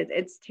again, but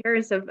it's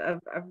tears of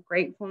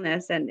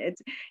gratefulness. And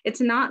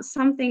it's not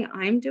something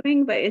I'm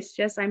doing, but it's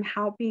just I'm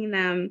helping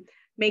them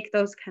make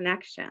those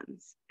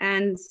connections.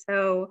 And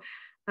so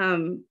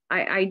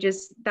I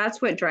just,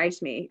 that's what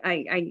drives me.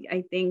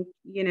 I think,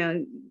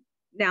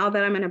 now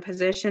that I'm in a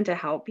position to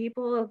help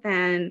people,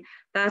 then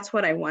that's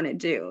what I want to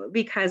do,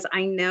 because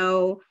I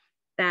know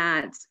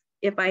that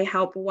if I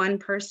help one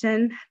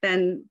person,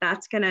 then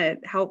that's going to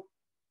help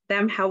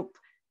them help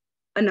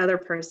another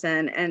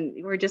person. And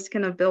we're just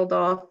going to build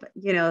off,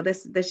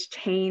 this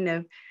chain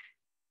of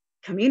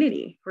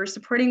community. We're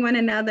supporting one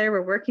another,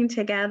 we're working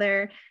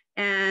together.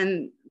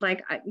 And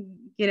like,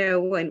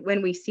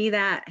 when we see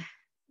that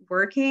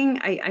working,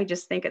 I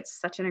just think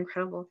it's such an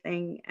incredible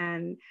thing.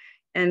 And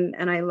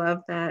I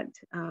love that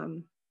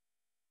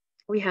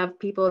we have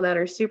people that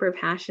are super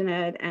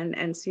passionate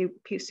and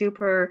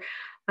super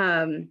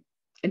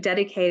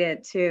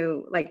dedicated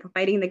to like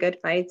fighting the good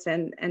fights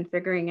and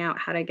figuring out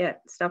how to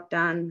get stuff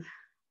done.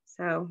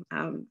 So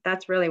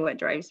that's really what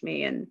drives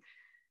me. And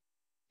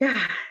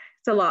yeah,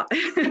 it's a lot.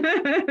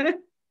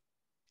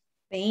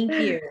 Thank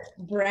you.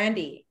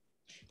 Brandy.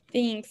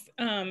 Thanks.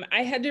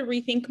 I had to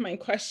rethink my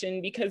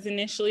question because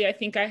initially I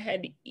think I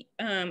had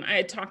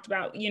talked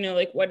about,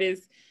 like what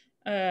is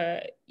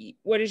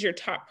your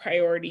top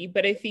priority?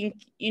 But I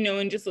think,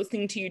 in just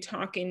listening to you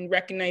talk and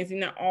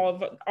recognizing that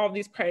all of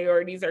these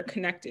priorities are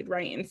connected,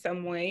 right, in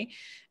some way.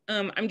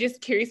 I'm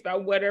just curious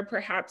about what are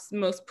perhaps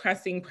most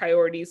pressing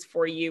priorities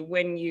for you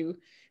when you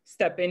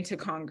step into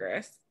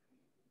Congress.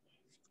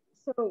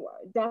 So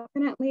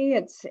definitely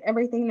it's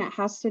everything that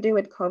has to do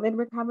with COVID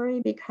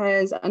recovery,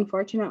 because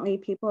unfortunately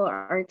people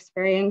are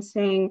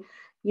experiencing,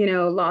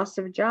 loss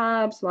of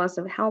jobs, loss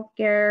of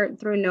healthcare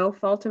through no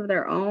fault of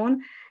their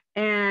own.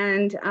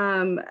 And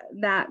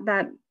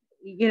the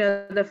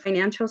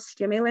financial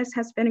stimulus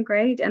has been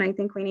great. And I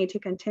think we need to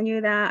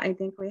continue that. I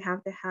think we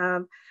have to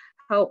have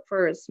help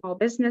for small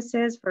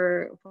businesses,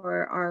 for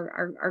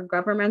our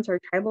governments, our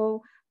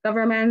tribal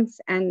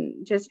governments,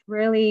 and just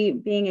really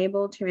being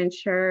able to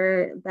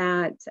ensure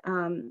that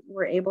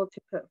we're able to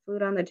put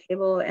food on the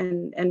table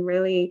and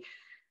really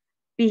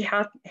be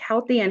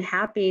healthy and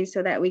happy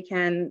so that we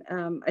can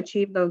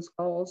achieve those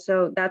goals.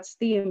 So that's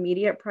the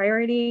immediate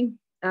priority,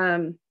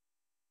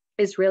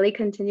 is really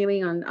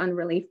continuing on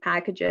relief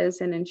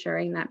packages and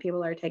ensuring that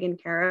people are taken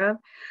care of.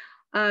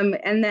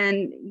 And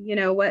then,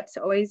 what's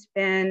always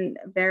been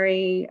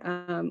very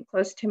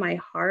close to my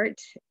heart,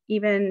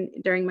 even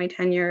during my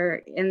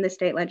tenure in the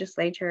state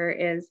legislature,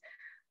 is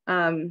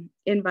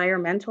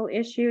environmental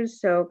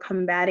issues. So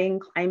combating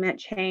climate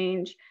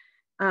change,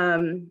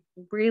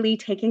 really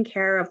taking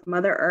care of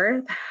Mother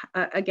Earth.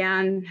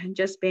 Again,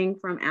 just being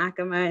from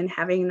Acoma and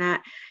having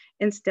that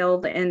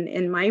instilled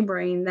in my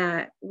brain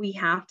that we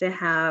have to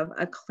have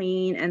a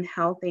clean and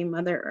healthy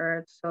Mother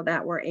Earth so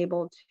that we're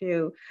able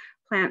to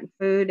plant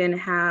food and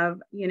have,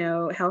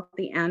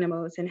 healthy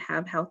animals and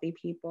have healthy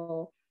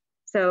people.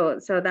 So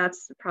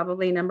that's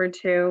probably number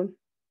two.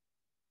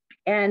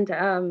 And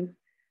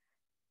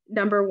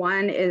number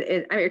one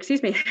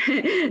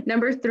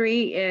number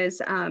three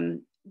is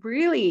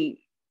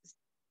really,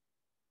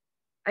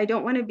 I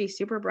don't want to be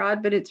super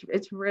broad, but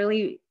it's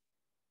really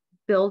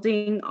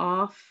building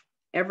off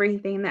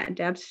everything that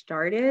Deb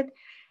started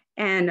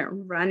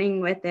and running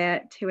with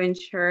it to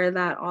ensure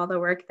that all the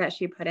work that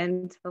she put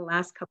into the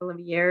last couple of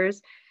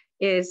years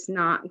is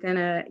not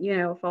gonna,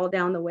 fall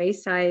down the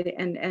wayside.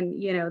 And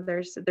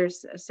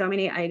there's so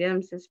many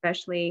items,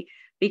 especially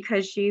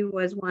because she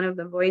was one of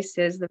the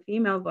voices, the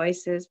female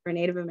voices for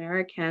Native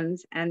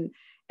Americans, and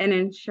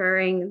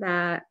ensuring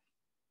that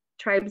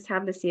tribes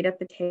have the seat at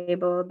the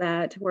table,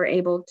 that we're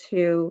able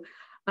to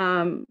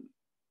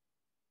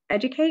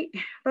educate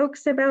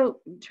folks about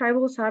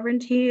tribal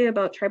sovereignty,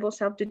 about tribal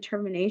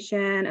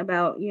self-determination,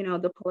 about,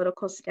 the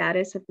political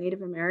status of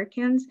Native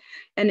Americans,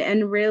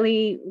 and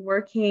really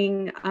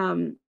working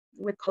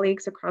with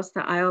colleagues across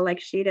the aisle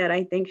like she did.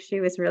 I think she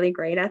was really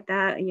great at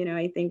that.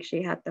 I think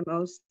she had the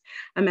most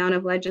amount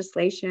of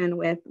legislation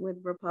with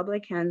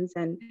Republicans.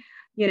 And,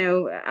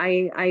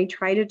 I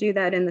try to do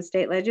that in the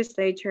state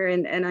legislature.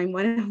 And I'm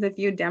one of the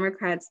few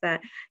Democrats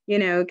that,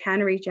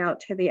 can reach out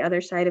to the other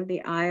side of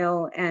the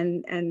aisle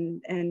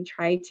and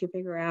try to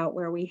figure out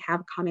where we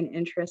have common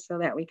interests so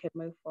that we could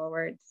move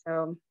forward.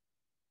 So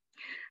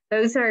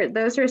those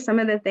are some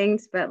of the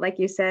things, but like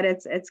you said,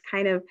 it's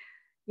kind of,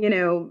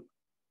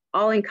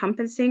 all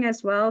encompassing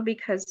as well,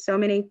 because so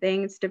many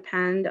things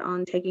depend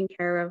on taking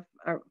care of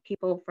our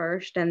people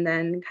first and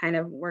then kind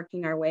of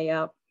working our way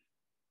up.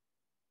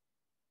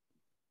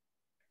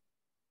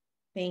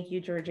 Thank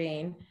you,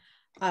 Georgine.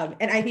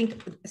 And I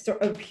think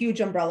sort of huge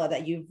umbrella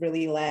that you've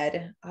really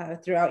led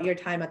throughout your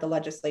time at the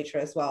legislature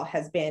as well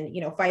has been,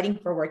 fighting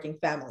for working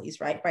families,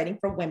 right? Fighting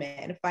for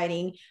women,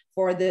 fighting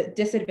for the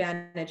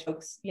disadvantaged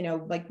folks,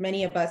 like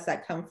many of us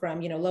that come from,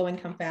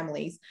 low-income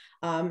families,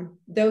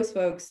 those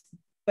folks.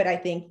 But I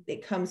think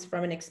it comes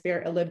from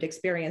a lived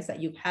experience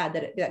that you've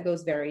had that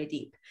goes very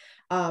deep.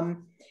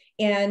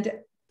 And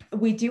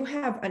we do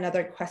have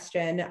another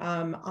question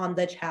on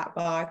the chat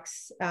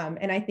box.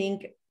 And I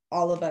think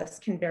all of us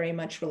can very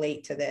much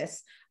relate to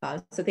this.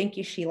 So thank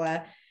you,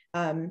 Sheila.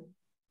 And,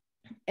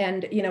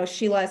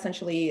 Sheila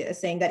essentially is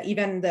saying that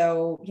even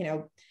though,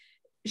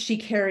 she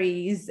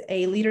carries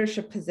a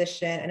leadership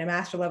position and a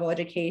master level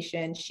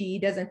education, she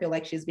doesn't feel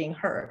like she's being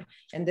heard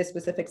in this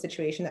specific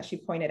situation that she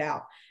pointed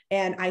out.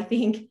 And I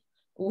think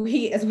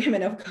we as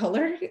women of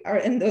color are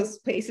in those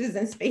places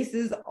and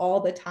spaces all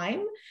the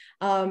time,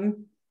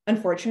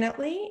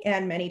 unfortunately.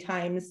 And many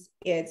times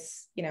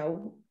it's,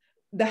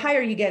 the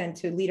higher you get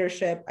into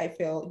leadership, I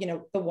feel,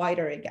 the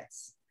wider it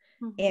gets.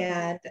 Mm-hmm.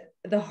 And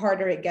the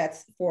harder it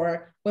gets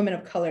for women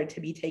of color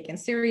to be taken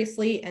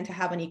seriously and to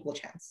have an equal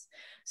chance.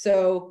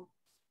 So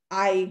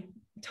I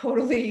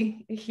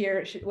totally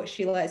hear what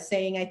Sheila is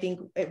saying. I think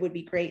it would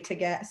be great to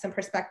get some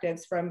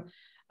perspectives from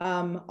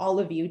all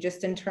of you,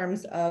 just in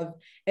terms of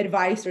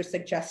advice or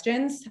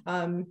suggestions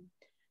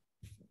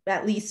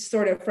at least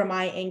sort of from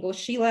my angle,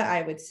 Sheila,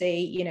 I would say,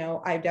 you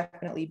know, I've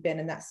definitely been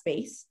in that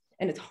space,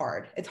 and it's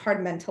hard. It's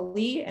hard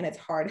mentally, and it's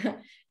hard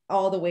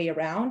all the way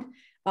around.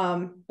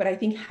 But I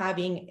think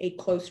having a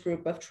close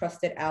group of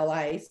trusted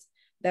allies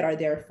that are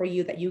there for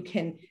you, that you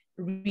can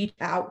reach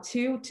out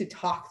to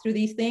talk through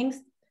these things,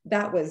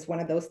 that was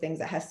one of those things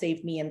that has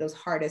saved me in those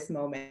hardest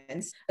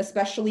moments,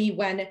 especially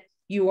when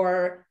you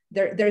are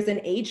there. There's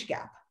an age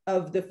gap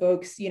of the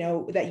folks, you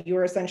know, that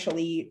you're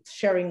essentially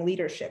sharing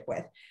leadership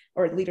with,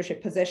 or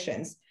leadership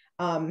positions.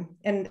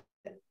 And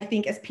I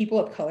think as people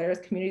of color, as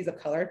communities of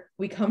color,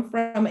 we come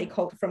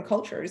from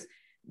cultures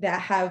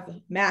that have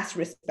mass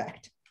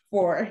respect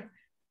for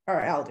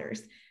our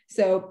elders.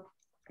 So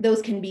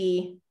those can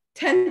be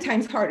 10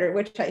 times harder,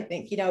 which I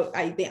think, you know,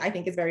 I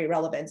think is very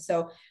relevant.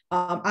 So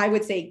I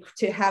would say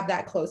to have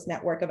that close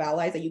network of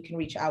allies that you can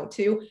reach out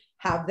to,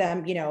 have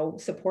them, you know,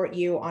 support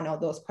you on all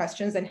those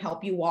questions and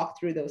help you walk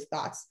through those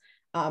thoughts.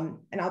 And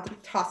I'll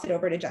toss it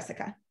over to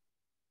Jessica.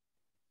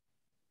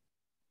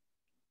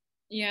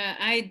 Yeah,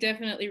 I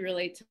definitely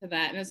relate to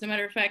that. And as a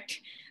matter of fact,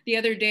 the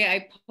other day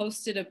I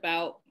posted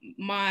about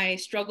my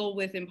struggle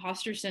with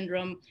imposter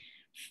syndrome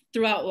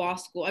throughout law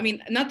school. I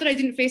mean, not that I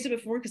didn't face it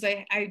before, because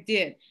I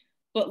did,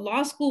 but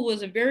law school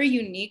was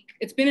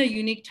it's been a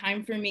unique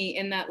time for me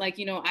in that, like,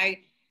 you know,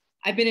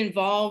 I've been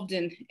involved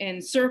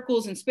in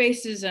circles and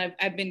spaces.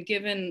 I've been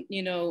given,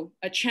 you know,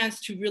 a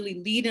chance to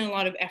really lead in a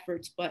lot of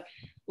efforts, but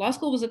law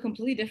school was a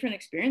completely different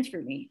experience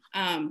for me.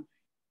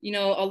 You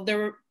know, there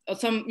were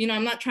some, you know,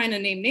 I'm not trying to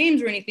name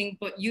names or anything,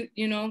 but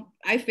you know,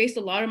 I faced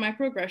a lot of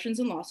microaggressions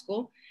in law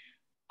school,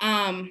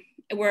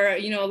 where,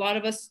 you know, a lot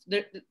of us,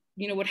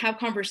 you know, would have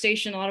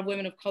conversation, a lot of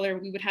women of color,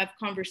 we would have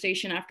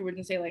conversation afterwards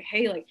and say like,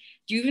 hey, like,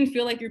 do you even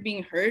feel like you're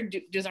being heard?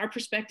 Does our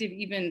perspective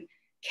even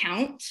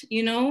count?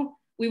 You know,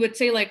 we would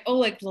say like, oh,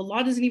 like the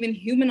law doesn't even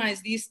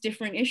humanize these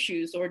different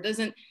issues, or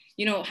doesn't,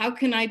 you know, how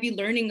can I be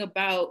learning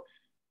about,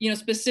 you know,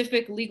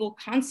 specific legal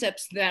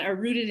concepts that are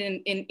rooted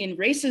in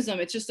racism?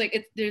 It's just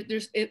like,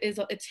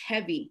 it's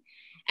heavy.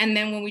 And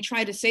then when we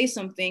try to say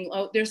something,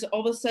 there's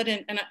all of a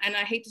sudden, and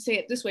I hate to say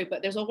it this way,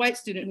 but there's a white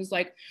student who's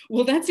like,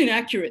 well, that's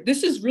inaccurate.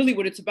 This is really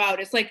what it's about.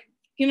 It's like,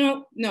 you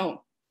know,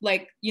 no,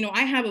 like, you know,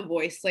 I have a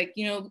voice, like,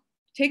 you know,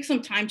 take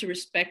some time to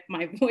respect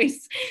my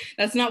voice.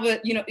 That's not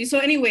what, you know, so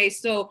anyway,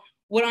 so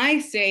what I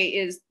say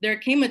is there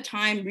came a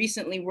time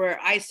recently where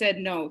I said,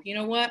 no, you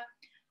know what?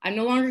 I'm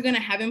no longer gonna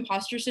have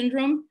imposter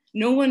syndrome.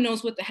 No one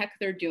knows what the heck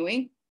they're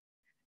doing.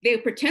 They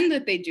pretend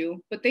that they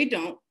do, but they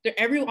don't.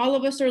 All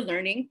of us are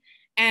learning,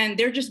 and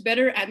they're just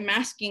better at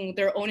masking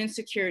their own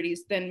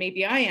insecurities than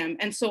maybe I am.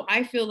 And so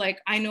I feel like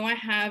I know I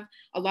have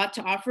a lot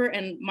to offer,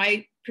 and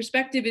my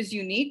perspective is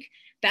unique.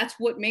 That's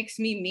what makes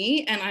me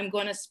me, and I'm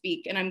going to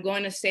speak, and I'm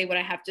going to say what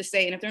I have to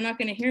say. And if they're not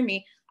going to hear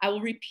me, I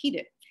will repeat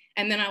it,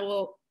 and then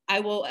I'll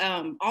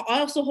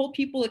also hold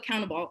people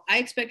accountable. I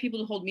expect people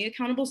to hold me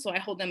accountable, so I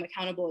hold them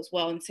accountable as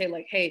well, and say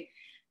like, hey,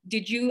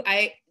 did you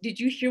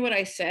hear what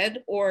I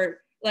said? Or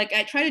like,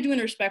 I try to do it in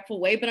a respectful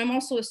way, but I'm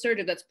also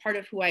assertive. That's part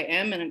of who I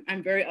am, and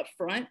I'm very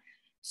upfront.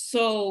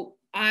 So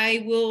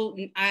I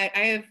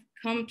have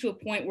come to a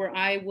point where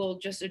I will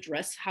just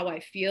address how I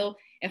feel.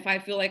 If I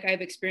feel like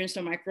I've experienced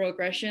a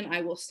microaggression,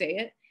 I will say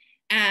it,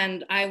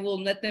 and I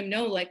will let them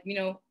know, like, you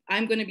know,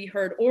 I'm going to be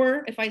heard.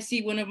 Or if I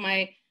see one of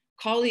my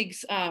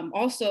colleagues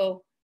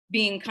also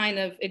being kind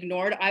of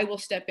ignored, I will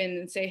step in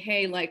and say,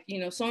 hey, like, you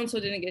know, so-and-so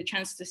didn't get a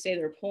chance to say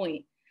their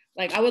point.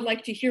 Like, I would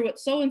like to hear what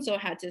so-and-so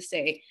had to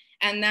say.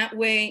 And that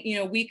way, you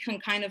know, we can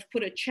kind of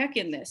put a check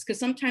in this, because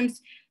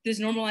sometimes this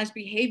normalized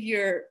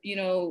behavior, you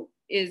know,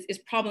 is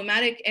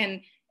problematic,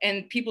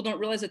 and people don't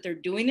realize that they're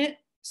doing it.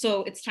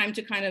 So it's time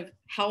to kind of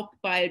help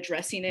by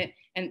addressing it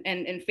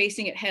and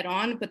facing it head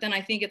on. But then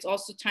I think it's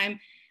also time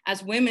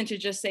as women to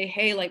just say,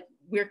 hey, like,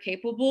 we're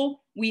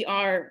capable, we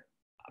are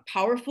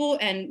powerful,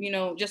 and, you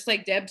know, just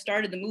like Deb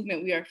started the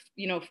movement, we are,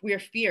 you know, we are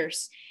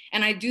fierce.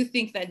 And I do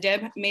think that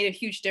Deb made a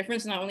huge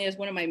difference, not only as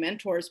one of my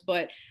mentors,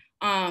 but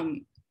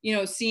you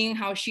know, seeing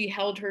how she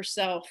held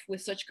herself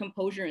with such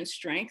composure and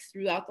strength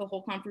throughout the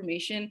whole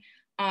confirmation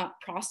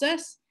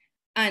process,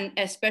 and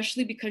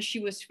especially because she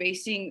was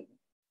facing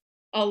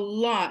a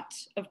lot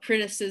of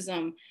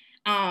criticism.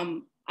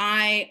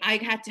 I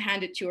had to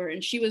hand it to her,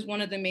 and she was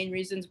one of the main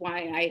reasons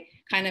why I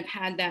kind of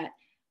had that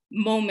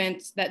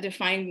moment that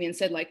defined me and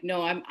said, like,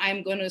 no,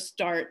 I'm going to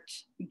start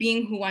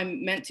being who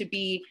I'm meant to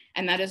be,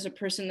 and that is a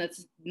person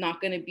that's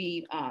not going to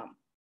be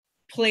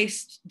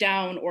placed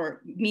down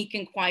or meek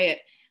and quiet.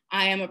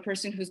 I am a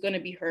person who's going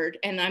to be heard,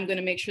 and I'm going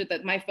to make sure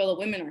that my fellow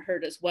women are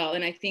heard as well.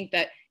 And I think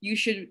that you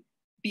should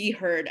be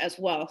heard as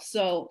well.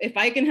 So if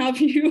I can help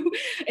you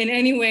in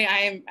any way,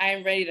 I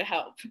am ready to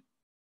help.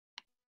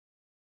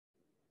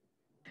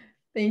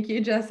 Thank you,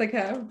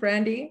 Jessica.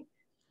 Brandy?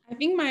 I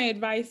think my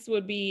advice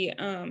would be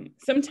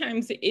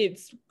sometimes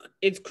it's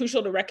it's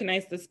crucial to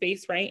recognize the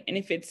space, right? And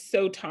if it's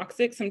so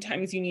toxic,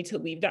 sometimes you need to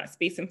leave that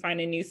space and find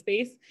a new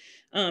space.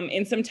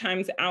 And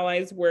sometimes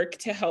allies work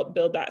to help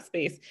build that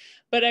space.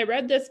 But I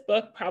read this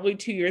book probably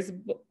 2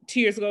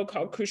 years ago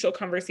called Crucial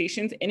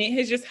Conversations, and it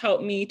has just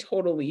helped me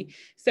totally.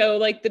 So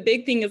like the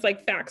big thing is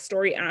like fact,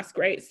 story, ask,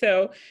 right?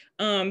 So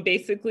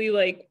basically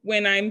like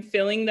when I'm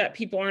feeling that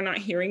people are not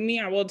hearing me,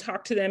 I will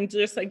talk to them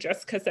just like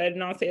Jessica said,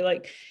 and I'll say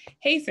like,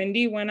 hey,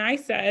 Cindy, when I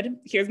said,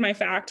 here's my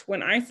fact,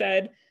 when I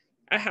said,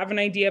 I have an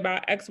idea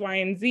about X, Y,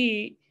 and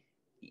Z,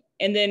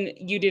 and then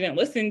you didn't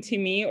listen to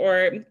me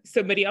or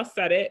somebody else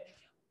said it,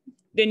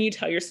 then you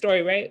tell your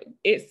story, right?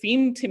 It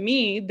seemed to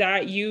me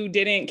that you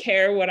didn't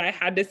care what I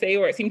had to say,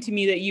 or it seemed to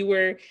me that you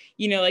were,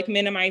 you know, like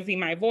minimizing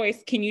my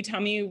voice. Can you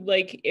tell me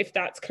like if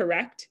that's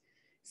correct?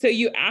 So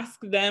you ask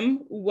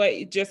them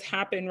what just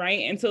happened,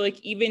 right? And so like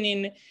even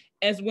in,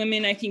 as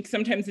women, I think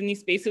sometimes in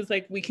these spaces,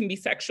 like we can be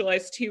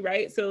sexualized too,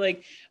 right? So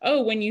like,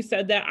 oh, when you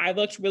said that I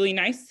looked really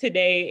nice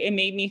today, it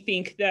made me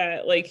think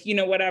that like, you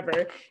know,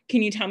 whatever,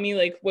 can you tell me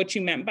like what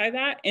you meant by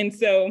that? And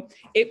so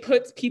it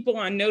puts people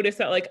on notice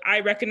that like, I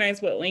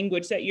recognize what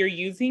language that you're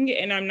using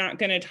and I'm not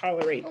gonna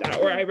tolerate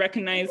that. Or I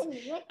recognize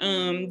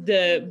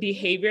the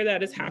behavior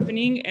that is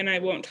happening and I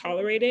won't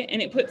tolerate it.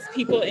 And it puts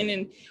people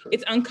in,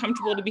 it's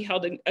uncomfortable to be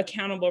held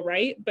accountable,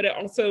 right? But it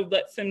also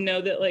lets them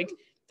know that like,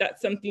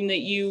 that's something that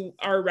you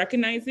are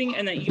recognizing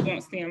and that you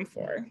won't stand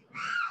for.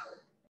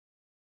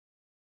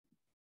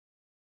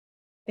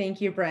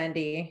 Thank you,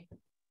 Brandy.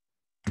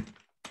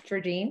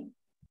 Georgine?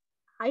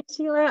 Hi,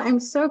 Sheila. I'm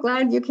so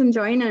glad you can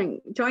join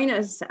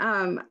us.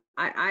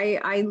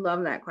 I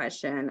love that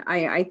question.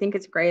 I think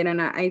it's great.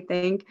 And I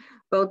thank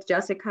both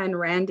Jessica and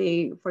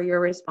Randy for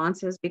your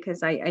responses,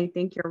 because I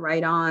think you're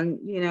right on.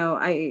 You know,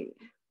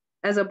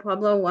 as a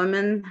Pueblo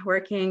woman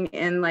working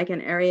in like an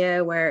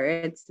area where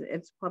it's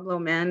Pueblo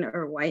men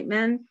or white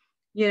men,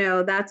 you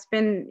know, that's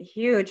been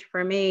huge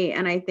for me.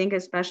 And I think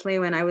especially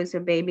when I was a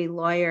baby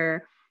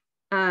lawyer,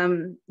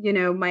 you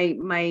know,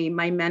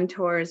 my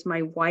mentors, my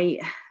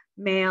white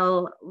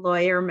male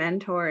lawyer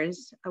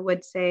mentors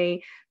would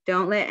say,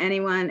 don't let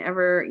anyone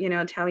ever, you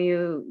know, tell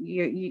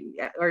you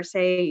or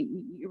say,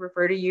 you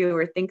refer to you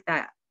or think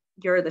that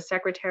you're the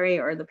secretary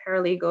or the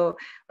paralegal.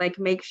 Like,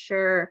 make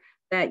sure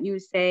that you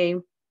say,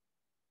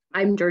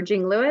 I'm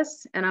Georgine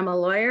Lewis and I'm a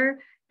lawyer.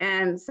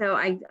 And so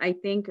I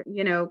think,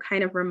 you know,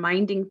 kind of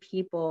reminding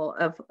people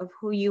of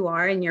who you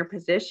are in your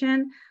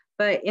position.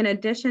 But in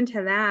addition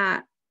to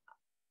that,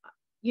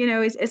 you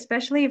know,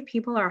 especially if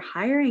people are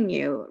hiring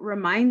you,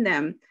 remind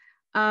them,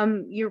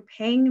 you're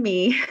paying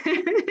me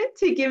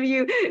to give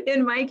you,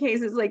 in my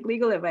case, it's like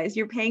legal advice.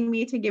 You're paying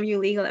me to give you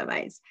legal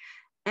advice.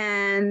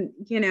 And,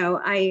 you know,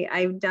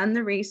 I've done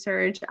the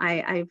research.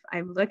 I've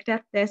looked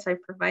at this.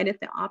 I've provided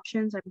the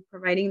options. I'm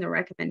providing the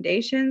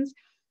recommendations.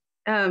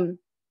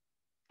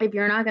 If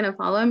you're not going to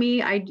follow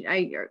me,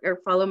 or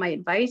follow my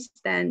advice,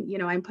 then, you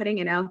know, I'm putting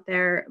it out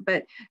there.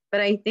 But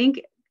I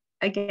think,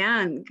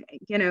 again,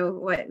 you know,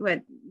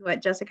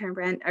 what Jessica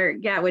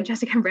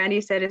and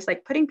Brandy said is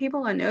like putting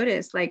people on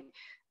notice. Like,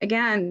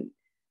 again,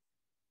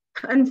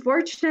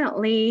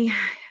 unfortunately,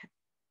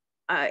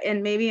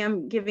 and maybe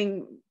I'm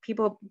giving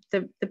people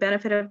the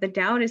benefit of the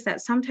doubt, is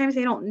that sometimes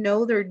they don't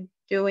know they're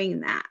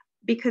doing that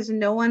because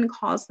no one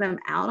calls them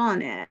out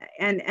on it.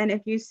 And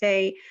if you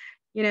say,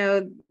 you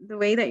know, the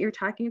way that you're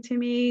talking to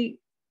me,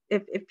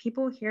 if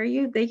people hear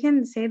you, they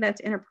can say that's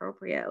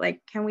inappropriate.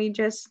 Like, can we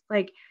just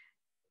like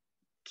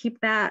keep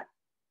that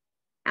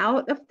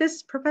out of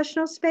this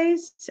professional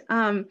space?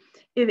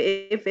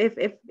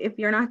 If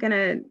you're not going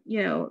to,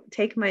 you know,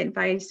 take my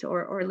advice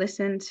or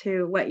listen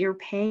to what you're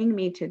paying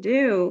me to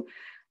do,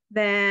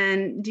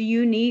 then do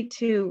you need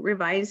to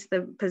revise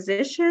the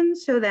position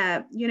so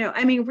that, you know,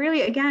 I mean,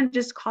 really, again,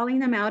 just calling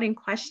them out and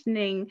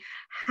questioning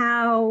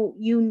how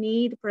you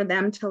need for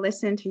them to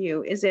listen to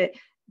you. Is it,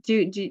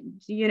 do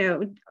you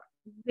know,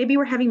 maybe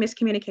we're having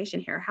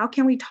miscommunication here. How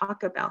can we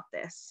talk about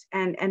this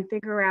and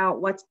figure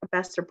out what's the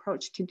best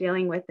approach to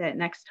dealing with it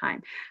next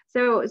time?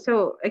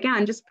 So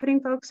again, just putting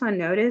folks on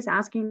notice,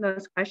 asking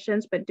those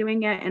questions, but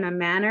doing it in a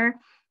manner.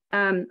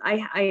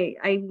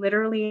 I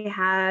literally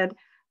had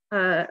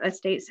a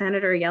state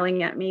senator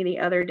yelling at me the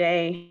other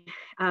day.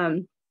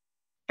 And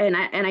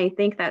I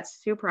think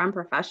that's super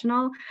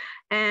unprofessional.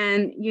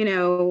 And, you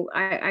know,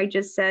 I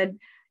just said,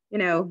 you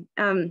know,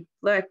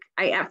 look,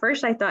 at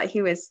first I thought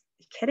he was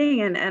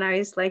kidding. And I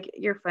was like,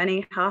 you're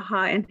funny,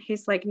 haha. And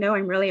he's like, no,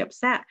 I'm really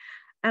upset.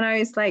 And I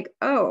was like,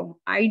 oh,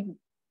 I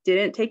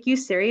didn't take you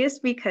serious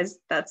because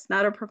that's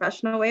not a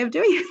professional way of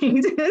doing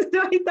things.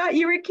 So I thought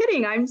you were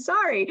kidding. I'm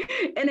sorry.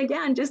 And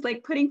again, just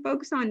like putting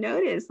folks on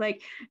notice,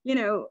 like, you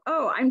know,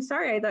 oh, I'm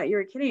sorry. I thought you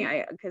were kidding.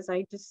 Because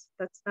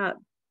that's not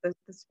the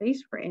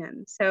space we're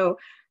in. So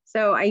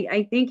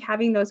I think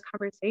having those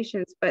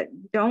conversations, but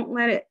don't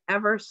let it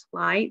ever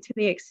slide to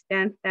the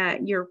extent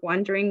that you're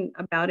wondering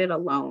about it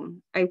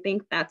alone. I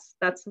think that's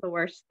the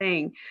worst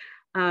thing.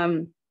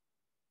 And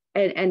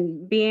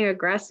being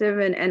aggressive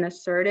and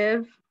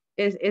assertive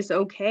is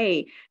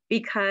okay,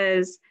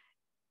 because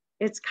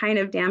it's kind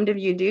of damned if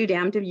you do,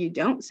 damned if you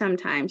don't.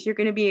 Sometimes you're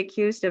going to be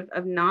accused of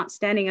not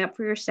standing up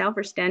for yourself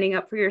or standing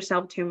up for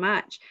yourself too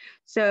much.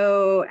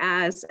 So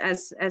as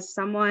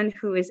someone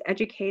who is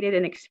educated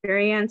and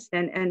experienced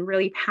and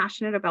really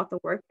passionate about the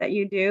work that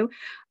you do,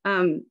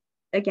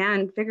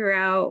 again, figure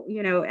out,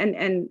 you know,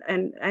 and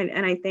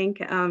I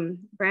think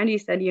Brandy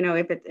said, you know,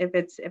 if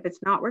it's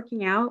not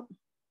working out,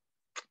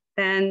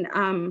 then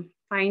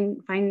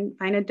find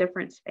a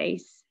different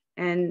space.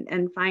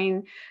 And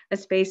find a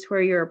space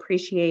where you're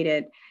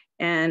appreciated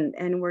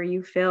and where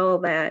you feel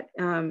that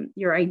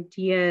your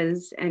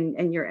ideas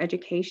and your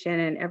education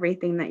and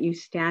everything that you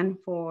stand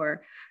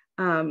for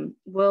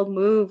will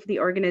move the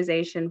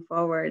organization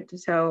forward.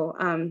 So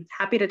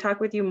happy to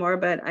talk with you more,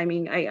 but I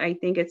mean, I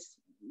think it's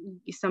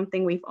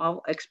something we've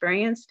all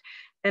experienced.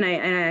 And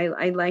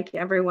I like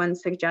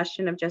everyone's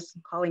suggestion of just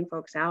calling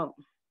folks out.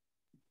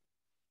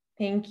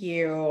 Thank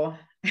you.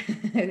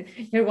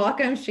 You're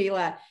welcome,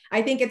 Sheila.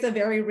 I think it's a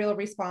very real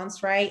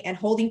response, right? And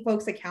holding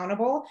folks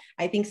accountable.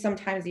 I think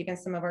sometimes even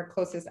some of our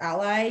closest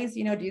allies,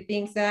 you know, do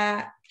things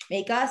that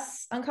make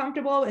us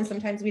uncomfortable. And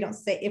sometimes if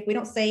we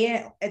don't say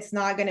it, it's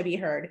not going to be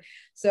heard.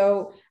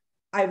 So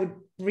I would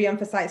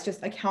reemphasize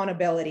just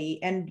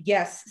accountability. And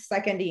yes,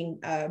 seconding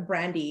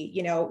Brandy,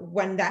 you know,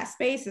 when that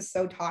space is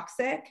so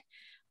toxic,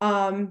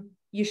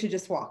 you should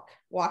just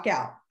walk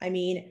out. I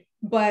mean,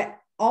 but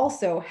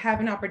also have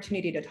an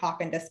opportunity to talk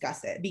and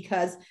discuss it,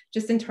 because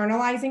just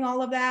internalizing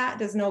all of that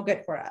does no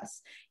good for us.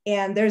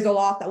 And there's a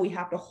lot that we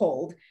have to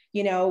hold,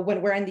 you know,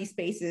 when we're in these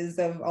spaces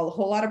of a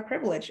whole lot of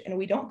privilege, and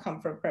we don't come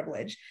from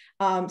privilege.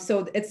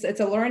 So it's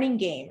a learning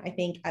game, I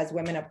think, as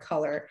women of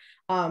color.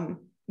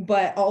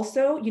 But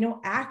also, you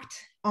know, act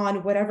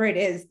on whatever it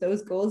is,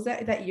 those goals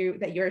that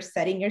you're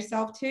setting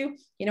yourself to,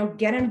 you know,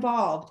 get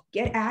involved,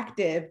 get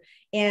active,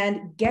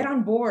 and get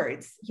on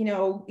boards, you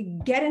know,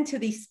 get into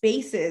these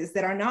spaces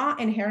that are not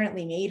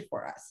inherently made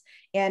for us.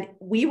 And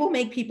we will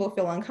make people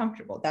feel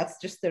uncomfortable.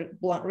 That's just the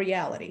blunt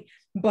reality.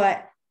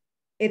 But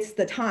it's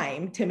the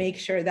time to make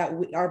sure that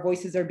our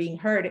voices are being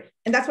heard.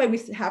 And that's why we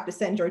have to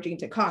send Georgine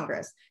to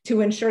Congress, to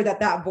ensure that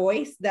that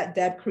voice that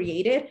Deb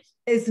created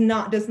does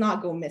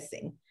not go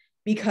missing.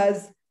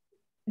 Because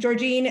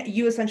Georgine,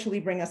 you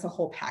essentially bring us a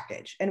whole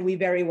package, and we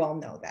very well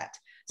know that.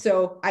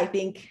 So I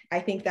think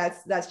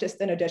that's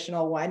just an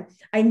additional one.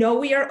 I know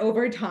we are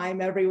over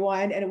time,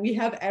 everyone, and we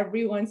have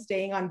everyone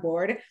staying on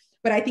board,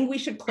 but I think we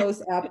should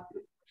close up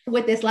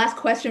with this last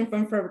question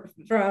from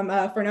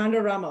Fernando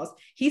Ramos.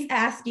 He's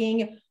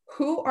asking,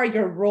 who are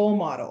your role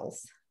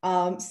models?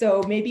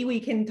 So maybe we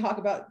can talk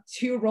about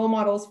 2 role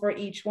models for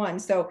each one.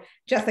 So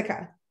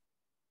Jessica.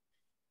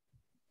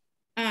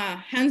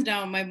 Hands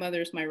down, my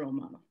mother's my role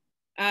model.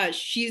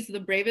 She's the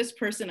bravest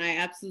person I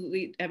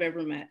absolutely have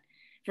ever met.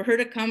 For her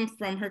to come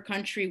from her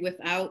country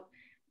without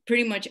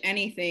pretty much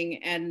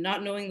anything and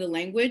not knowing the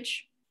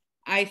language,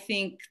 I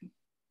think,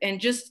 and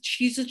just,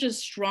 she's such a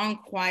strong,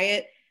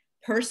 quiet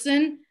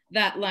person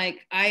that,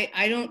 like,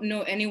 I don't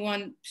know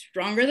anyone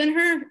stronger than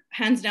her.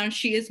 Hands down,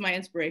 she is my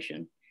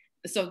inspiration.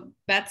 So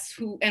that's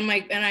who, and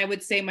I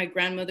would say my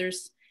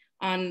grandmother's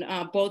on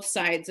both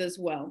sides as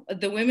well.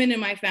 The women in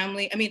my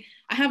family, I mean,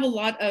 I have a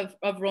lot of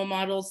role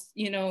models,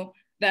 you know,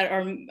 that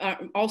are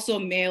also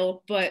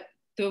male, but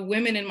the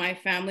women in my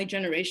family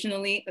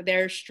generationally,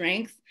 their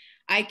strength,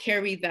 I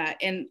carry that,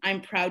 and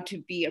I'm proud to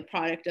be a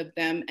product of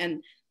them.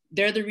 And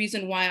they're the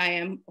reason why I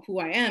am who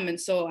I am. And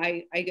so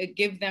I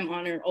give them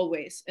honor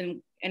always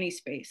in any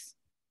space.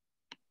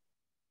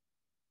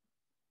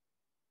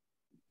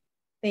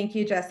 Thank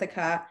you,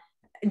 Jessica.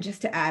 And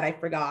just to add, I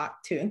forgot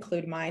to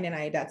include mine, and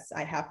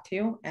I have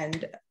to,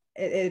 and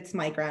it's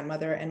my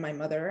grandmother and my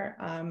mother,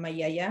 my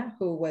yaya,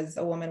 who was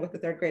a woman with a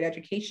 3rd grade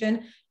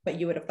education, but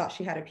you would have thought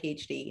she had a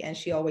PhD. And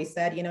she always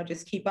said, you know,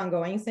 just keep on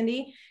going,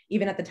 Cindy,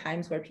 even at the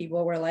times where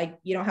people were like,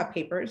 you don't have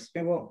papers,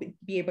 you won't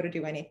be able to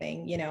do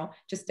anything, you know,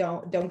 just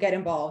don't get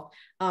involved.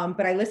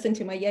 But I listened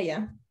to my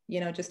yaya, you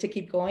know, just to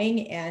keep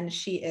going. And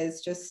she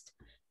is just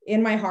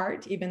in my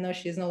heart, even though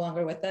she's no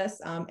longer with us.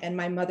 And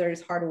my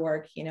mother's hard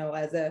work, you know,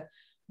 as a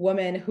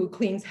woman who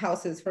cleans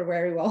houses for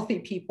very wealthy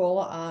people,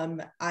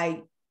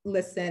 I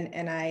listen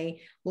and I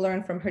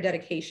learn from her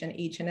dedication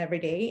each and every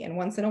day. And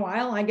once in a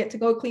while, I get to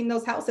go clean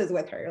those houses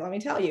with her. Let me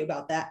tell you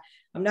about that.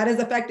 I'm not as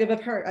effective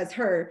as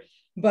her,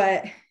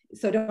 but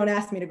so don't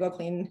ask me to go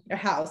clean your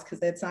house, because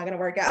it's not going to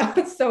work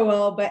out so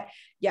well. But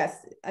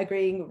yes,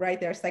 agreeing right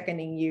there,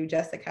 seconding you,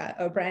 Jessica.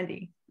 Oh,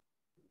 Brandy.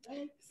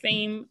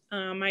 Same.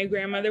 My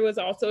grandmother was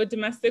also a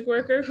domestic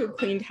worker who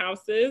cleaned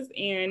houses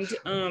and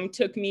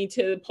took me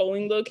to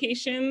polling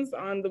locations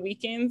on the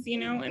weekends, you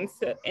know,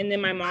 and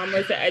then my mom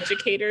was an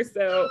educator.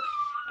 So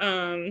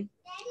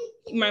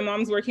my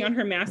mom's working on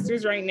her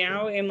master's right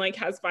now and like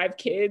has 5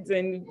 kids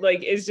and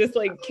like is just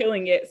like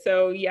killing it.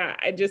 So yeah,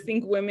 I just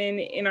think women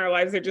in our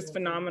lives are just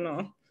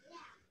phenomenal.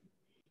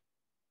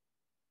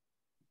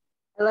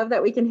 I love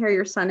that we can hear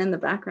your son in the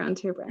background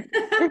too, Brent.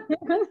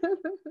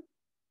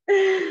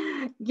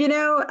 You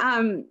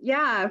know,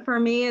 yeah, for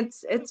me,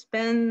 it's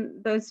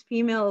been those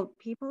female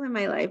people in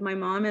my life, my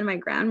mom and my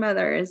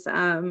grandmothers.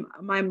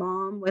 My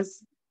mom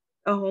was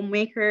a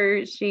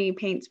homemaker. She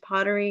paints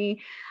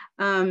pottery.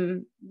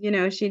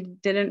 She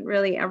didn't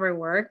really ever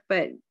work,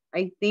 but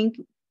I think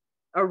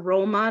a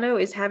role model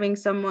is having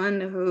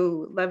someone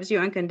who loves you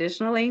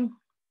unconditionally.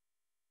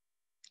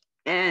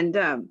 And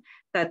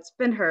that's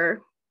been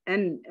her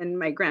and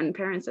my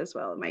grandparents as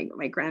well,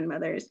 my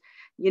grandmothers.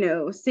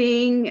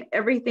 Seeing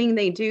everything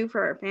they do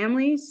for our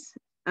families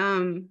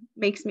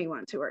makes me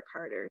want to work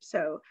harder.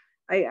 So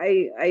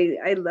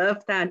I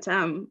love that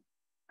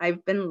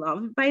I've been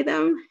loved by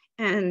them,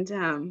 and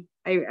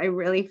I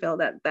really feel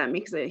that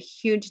makes a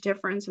huge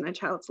difference in a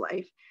child's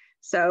life.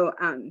 So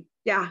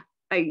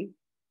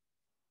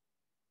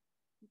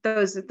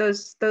those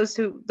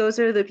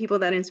are the people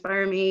that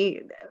inspire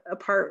me,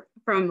 apart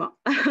from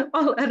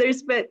all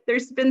others. But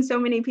there's been so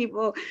many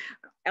people,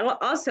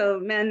 also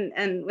men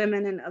and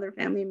women and other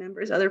family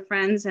members, other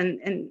friends,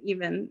 and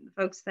even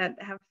folks that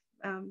have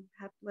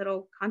had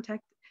little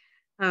contact.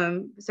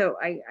 So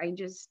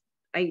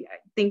I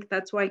think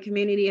that's why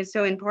community is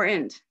so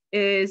important,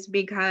 is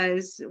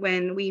because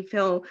when we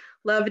feel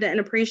loved and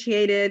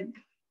appreciated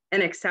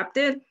and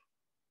accepted,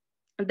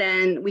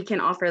 then we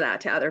can offer that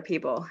to other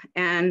people.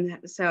 And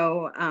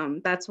so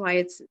that's why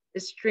it's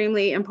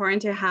extremely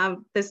important to have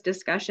this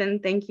discussion.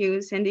 Thank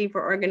you, Cindy,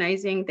 for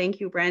organizing. Thank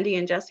you, Brandy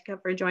and Jessica,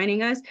 for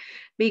joining us,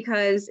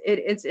 because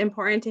it's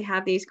important to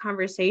have these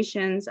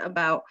conversations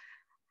about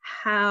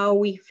how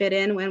we fit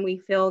in when we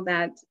feel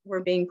that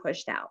we're being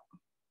pushed out.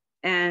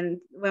 And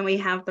when we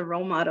have the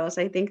role models,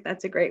 I think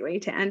that's a great way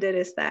to end it,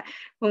 is that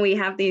when we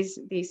have these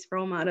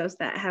role models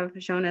that have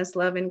shown us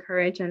love and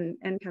courage and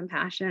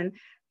compassion,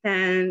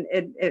 then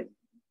it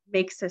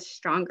makes us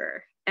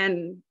stronger.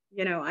 And,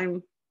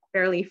 I'm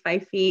barely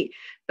 5 feet,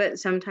 but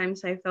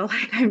sometimes I feel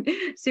like I'm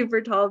super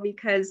tall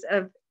because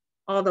of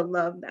all the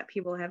love that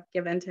people have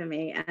given to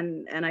me.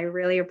 And I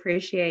really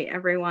appreciate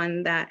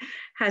everyone that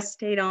has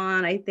stayed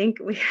on. I think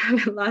we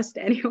haven't lost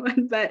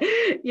anyone, but,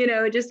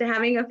 just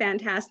having a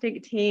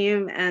fantastic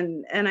team.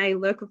 And I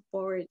look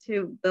forward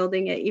to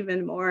building it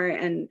even more,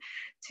 and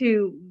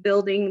to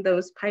building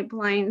those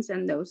pipelines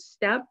and those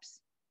steps,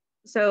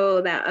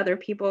 so that other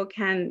people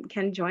can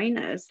join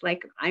us.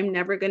 Like, I'm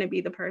never going to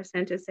be the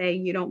person to say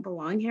you don't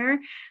belong here,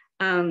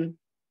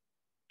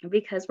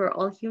 because we're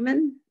all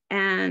human,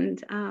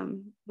 and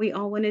we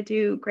all want to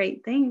do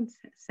great things.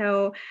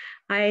 So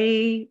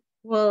I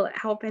will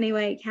help any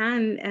way I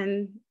can.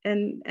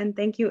 And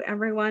thank you,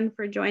 everyone,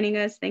 for joining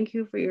us. Thank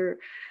you for your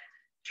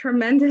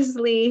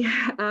tremendously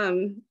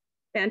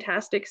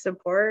fantastic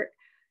support.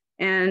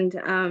 And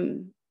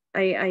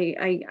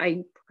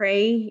I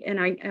pray, and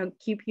I'll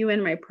keep you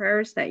in my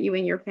prayers, that you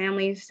and your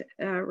families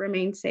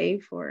remain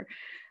safe, or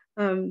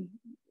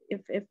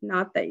if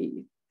not, that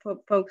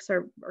folks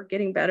are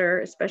getting better,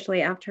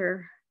 especially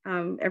after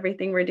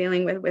everything we're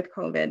dealing with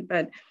COVID.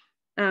 But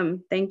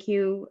thank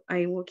you.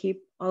 I will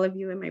keep all of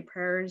you in my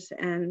prayers.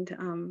 And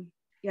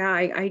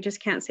I just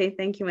can't say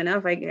thank you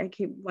enough. I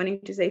keep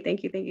wanting to say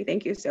thank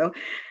you.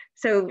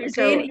 So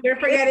you're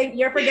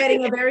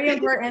forgetting a very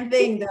important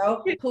thing,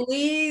 though.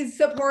 Please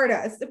support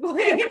us.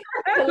 Please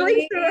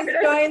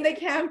join the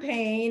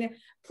campaign.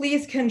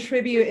 Please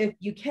contribute if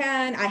you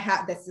can.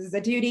 This is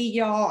a duty,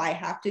 y'all. I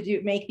have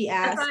to make the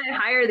ask. That's why I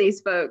hire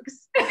these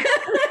folks.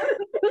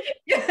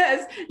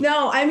 Yes.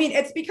 No, I mean,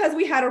 it's because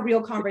we had a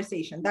real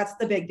conversation. That's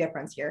the big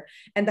difference here.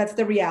 And that's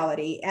the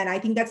reality. And I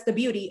think that's the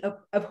beauty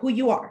of who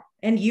you are.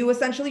 And you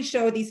essentially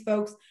show these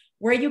folks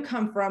where you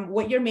come from,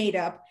 what you're made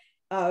up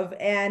of.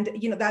 And,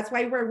 that's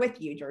why we're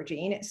with you,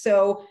 Georgine.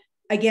 So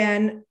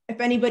again,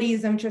 if anybody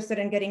is interested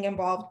in getting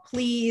involved,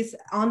 please,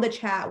 on the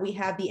chat, we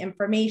have the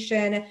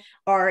information,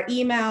 our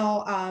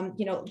email,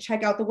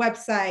 check out the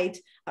website,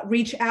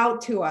 reach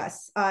out to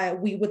us.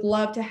 We would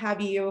love to have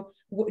you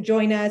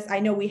join us. I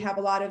know we have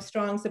a lot of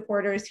strong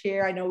supporters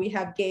here. I know we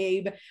have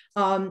Gabe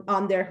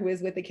on there, who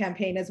is with the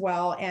campaign as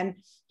well. And,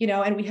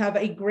 and we have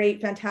a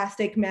great,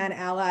 fantastic man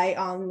ally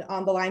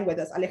on the line with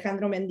us,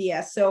 Alejandro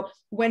Mendiaz. So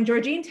when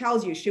Georgine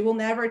tells you she will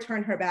never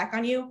turn her back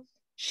on you,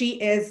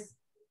 she is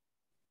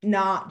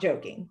not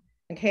joking.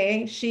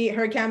 Okay.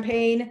 Her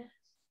campaign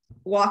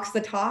walks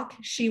the talk.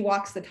 She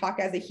walks the talk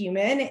as a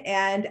human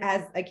and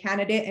as a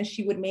candidate, and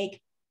she would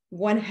make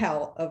one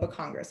hell of a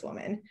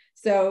congresswoman.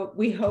 So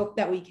we hope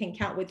that we can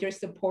count with your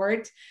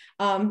support.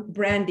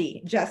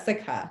 Brandy,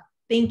 Jessica,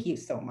 thank you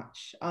so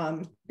much.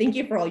 Thank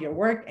you for all your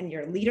work and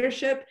your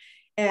leadership.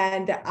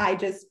 And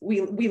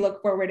we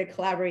look forward to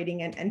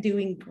collaborating and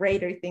doing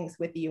greater things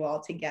with you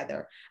all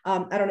together.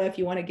 I don't know if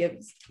you want to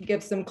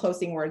give some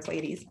closing words,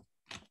 ladies.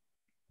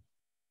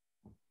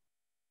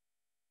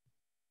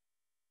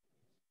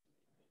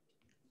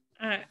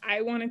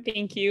 I want to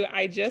thank you.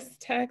 I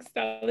just texted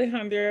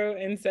Alejandro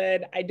and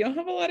said, I don't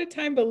have a lot of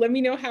time, but let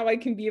me know how I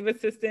can be of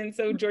assistance.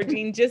 So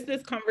Georgine, just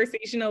this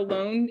conversation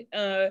alone,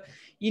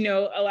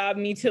 allowed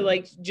me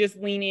to just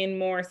lean in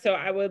more. So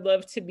I would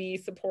love to be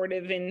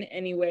supportive in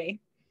any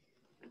way.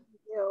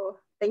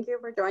 Thank you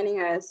for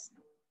joining us.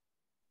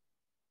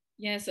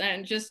 Yes,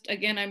 and just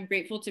again, I'm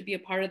grateful to be a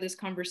part of this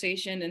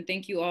conversation, and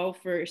thank you all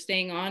for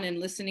staying on and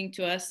listening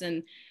to us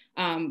and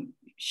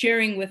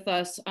sharing with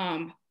us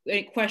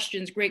any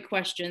questions, great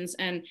questions,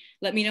 and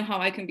let me know how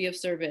I can be of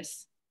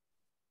service.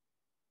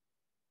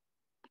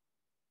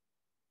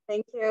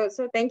 Thank you.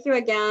 So thank you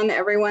again,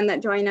 everyone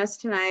that joined us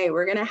tonight.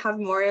 We're going to have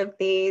more of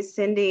these.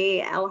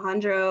 Cindy,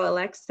 Alejandro,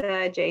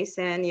 Alexa,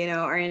 Jason, you know,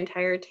 our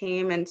entire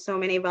team and so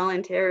many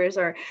volunteers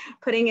are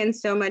putting in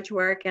so much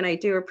work, and I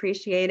do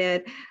appreciate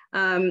it.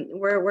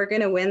 We're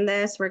going to win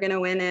this. We're going to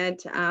win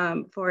it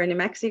for New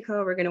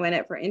Mexico. We're going to win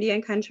it for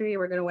Indian country.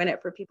 We're going to win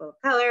it for people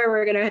of color.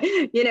 We're going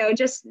to, you know,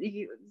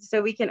 so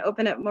we can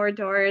open up more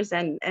doors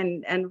and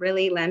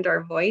really lend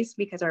our voice,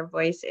 because our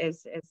voice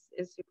is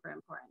super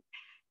important.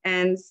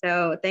 And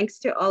so thanks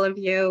to all of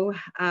you.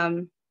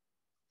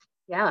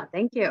 Yeah,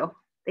 thank you.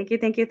 Thank you,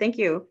 thank you, thank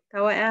you.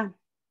 Tawa'a.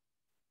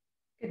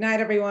 Good night,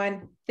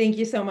 everyone. Thank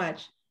you so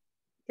much.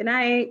 Good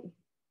night.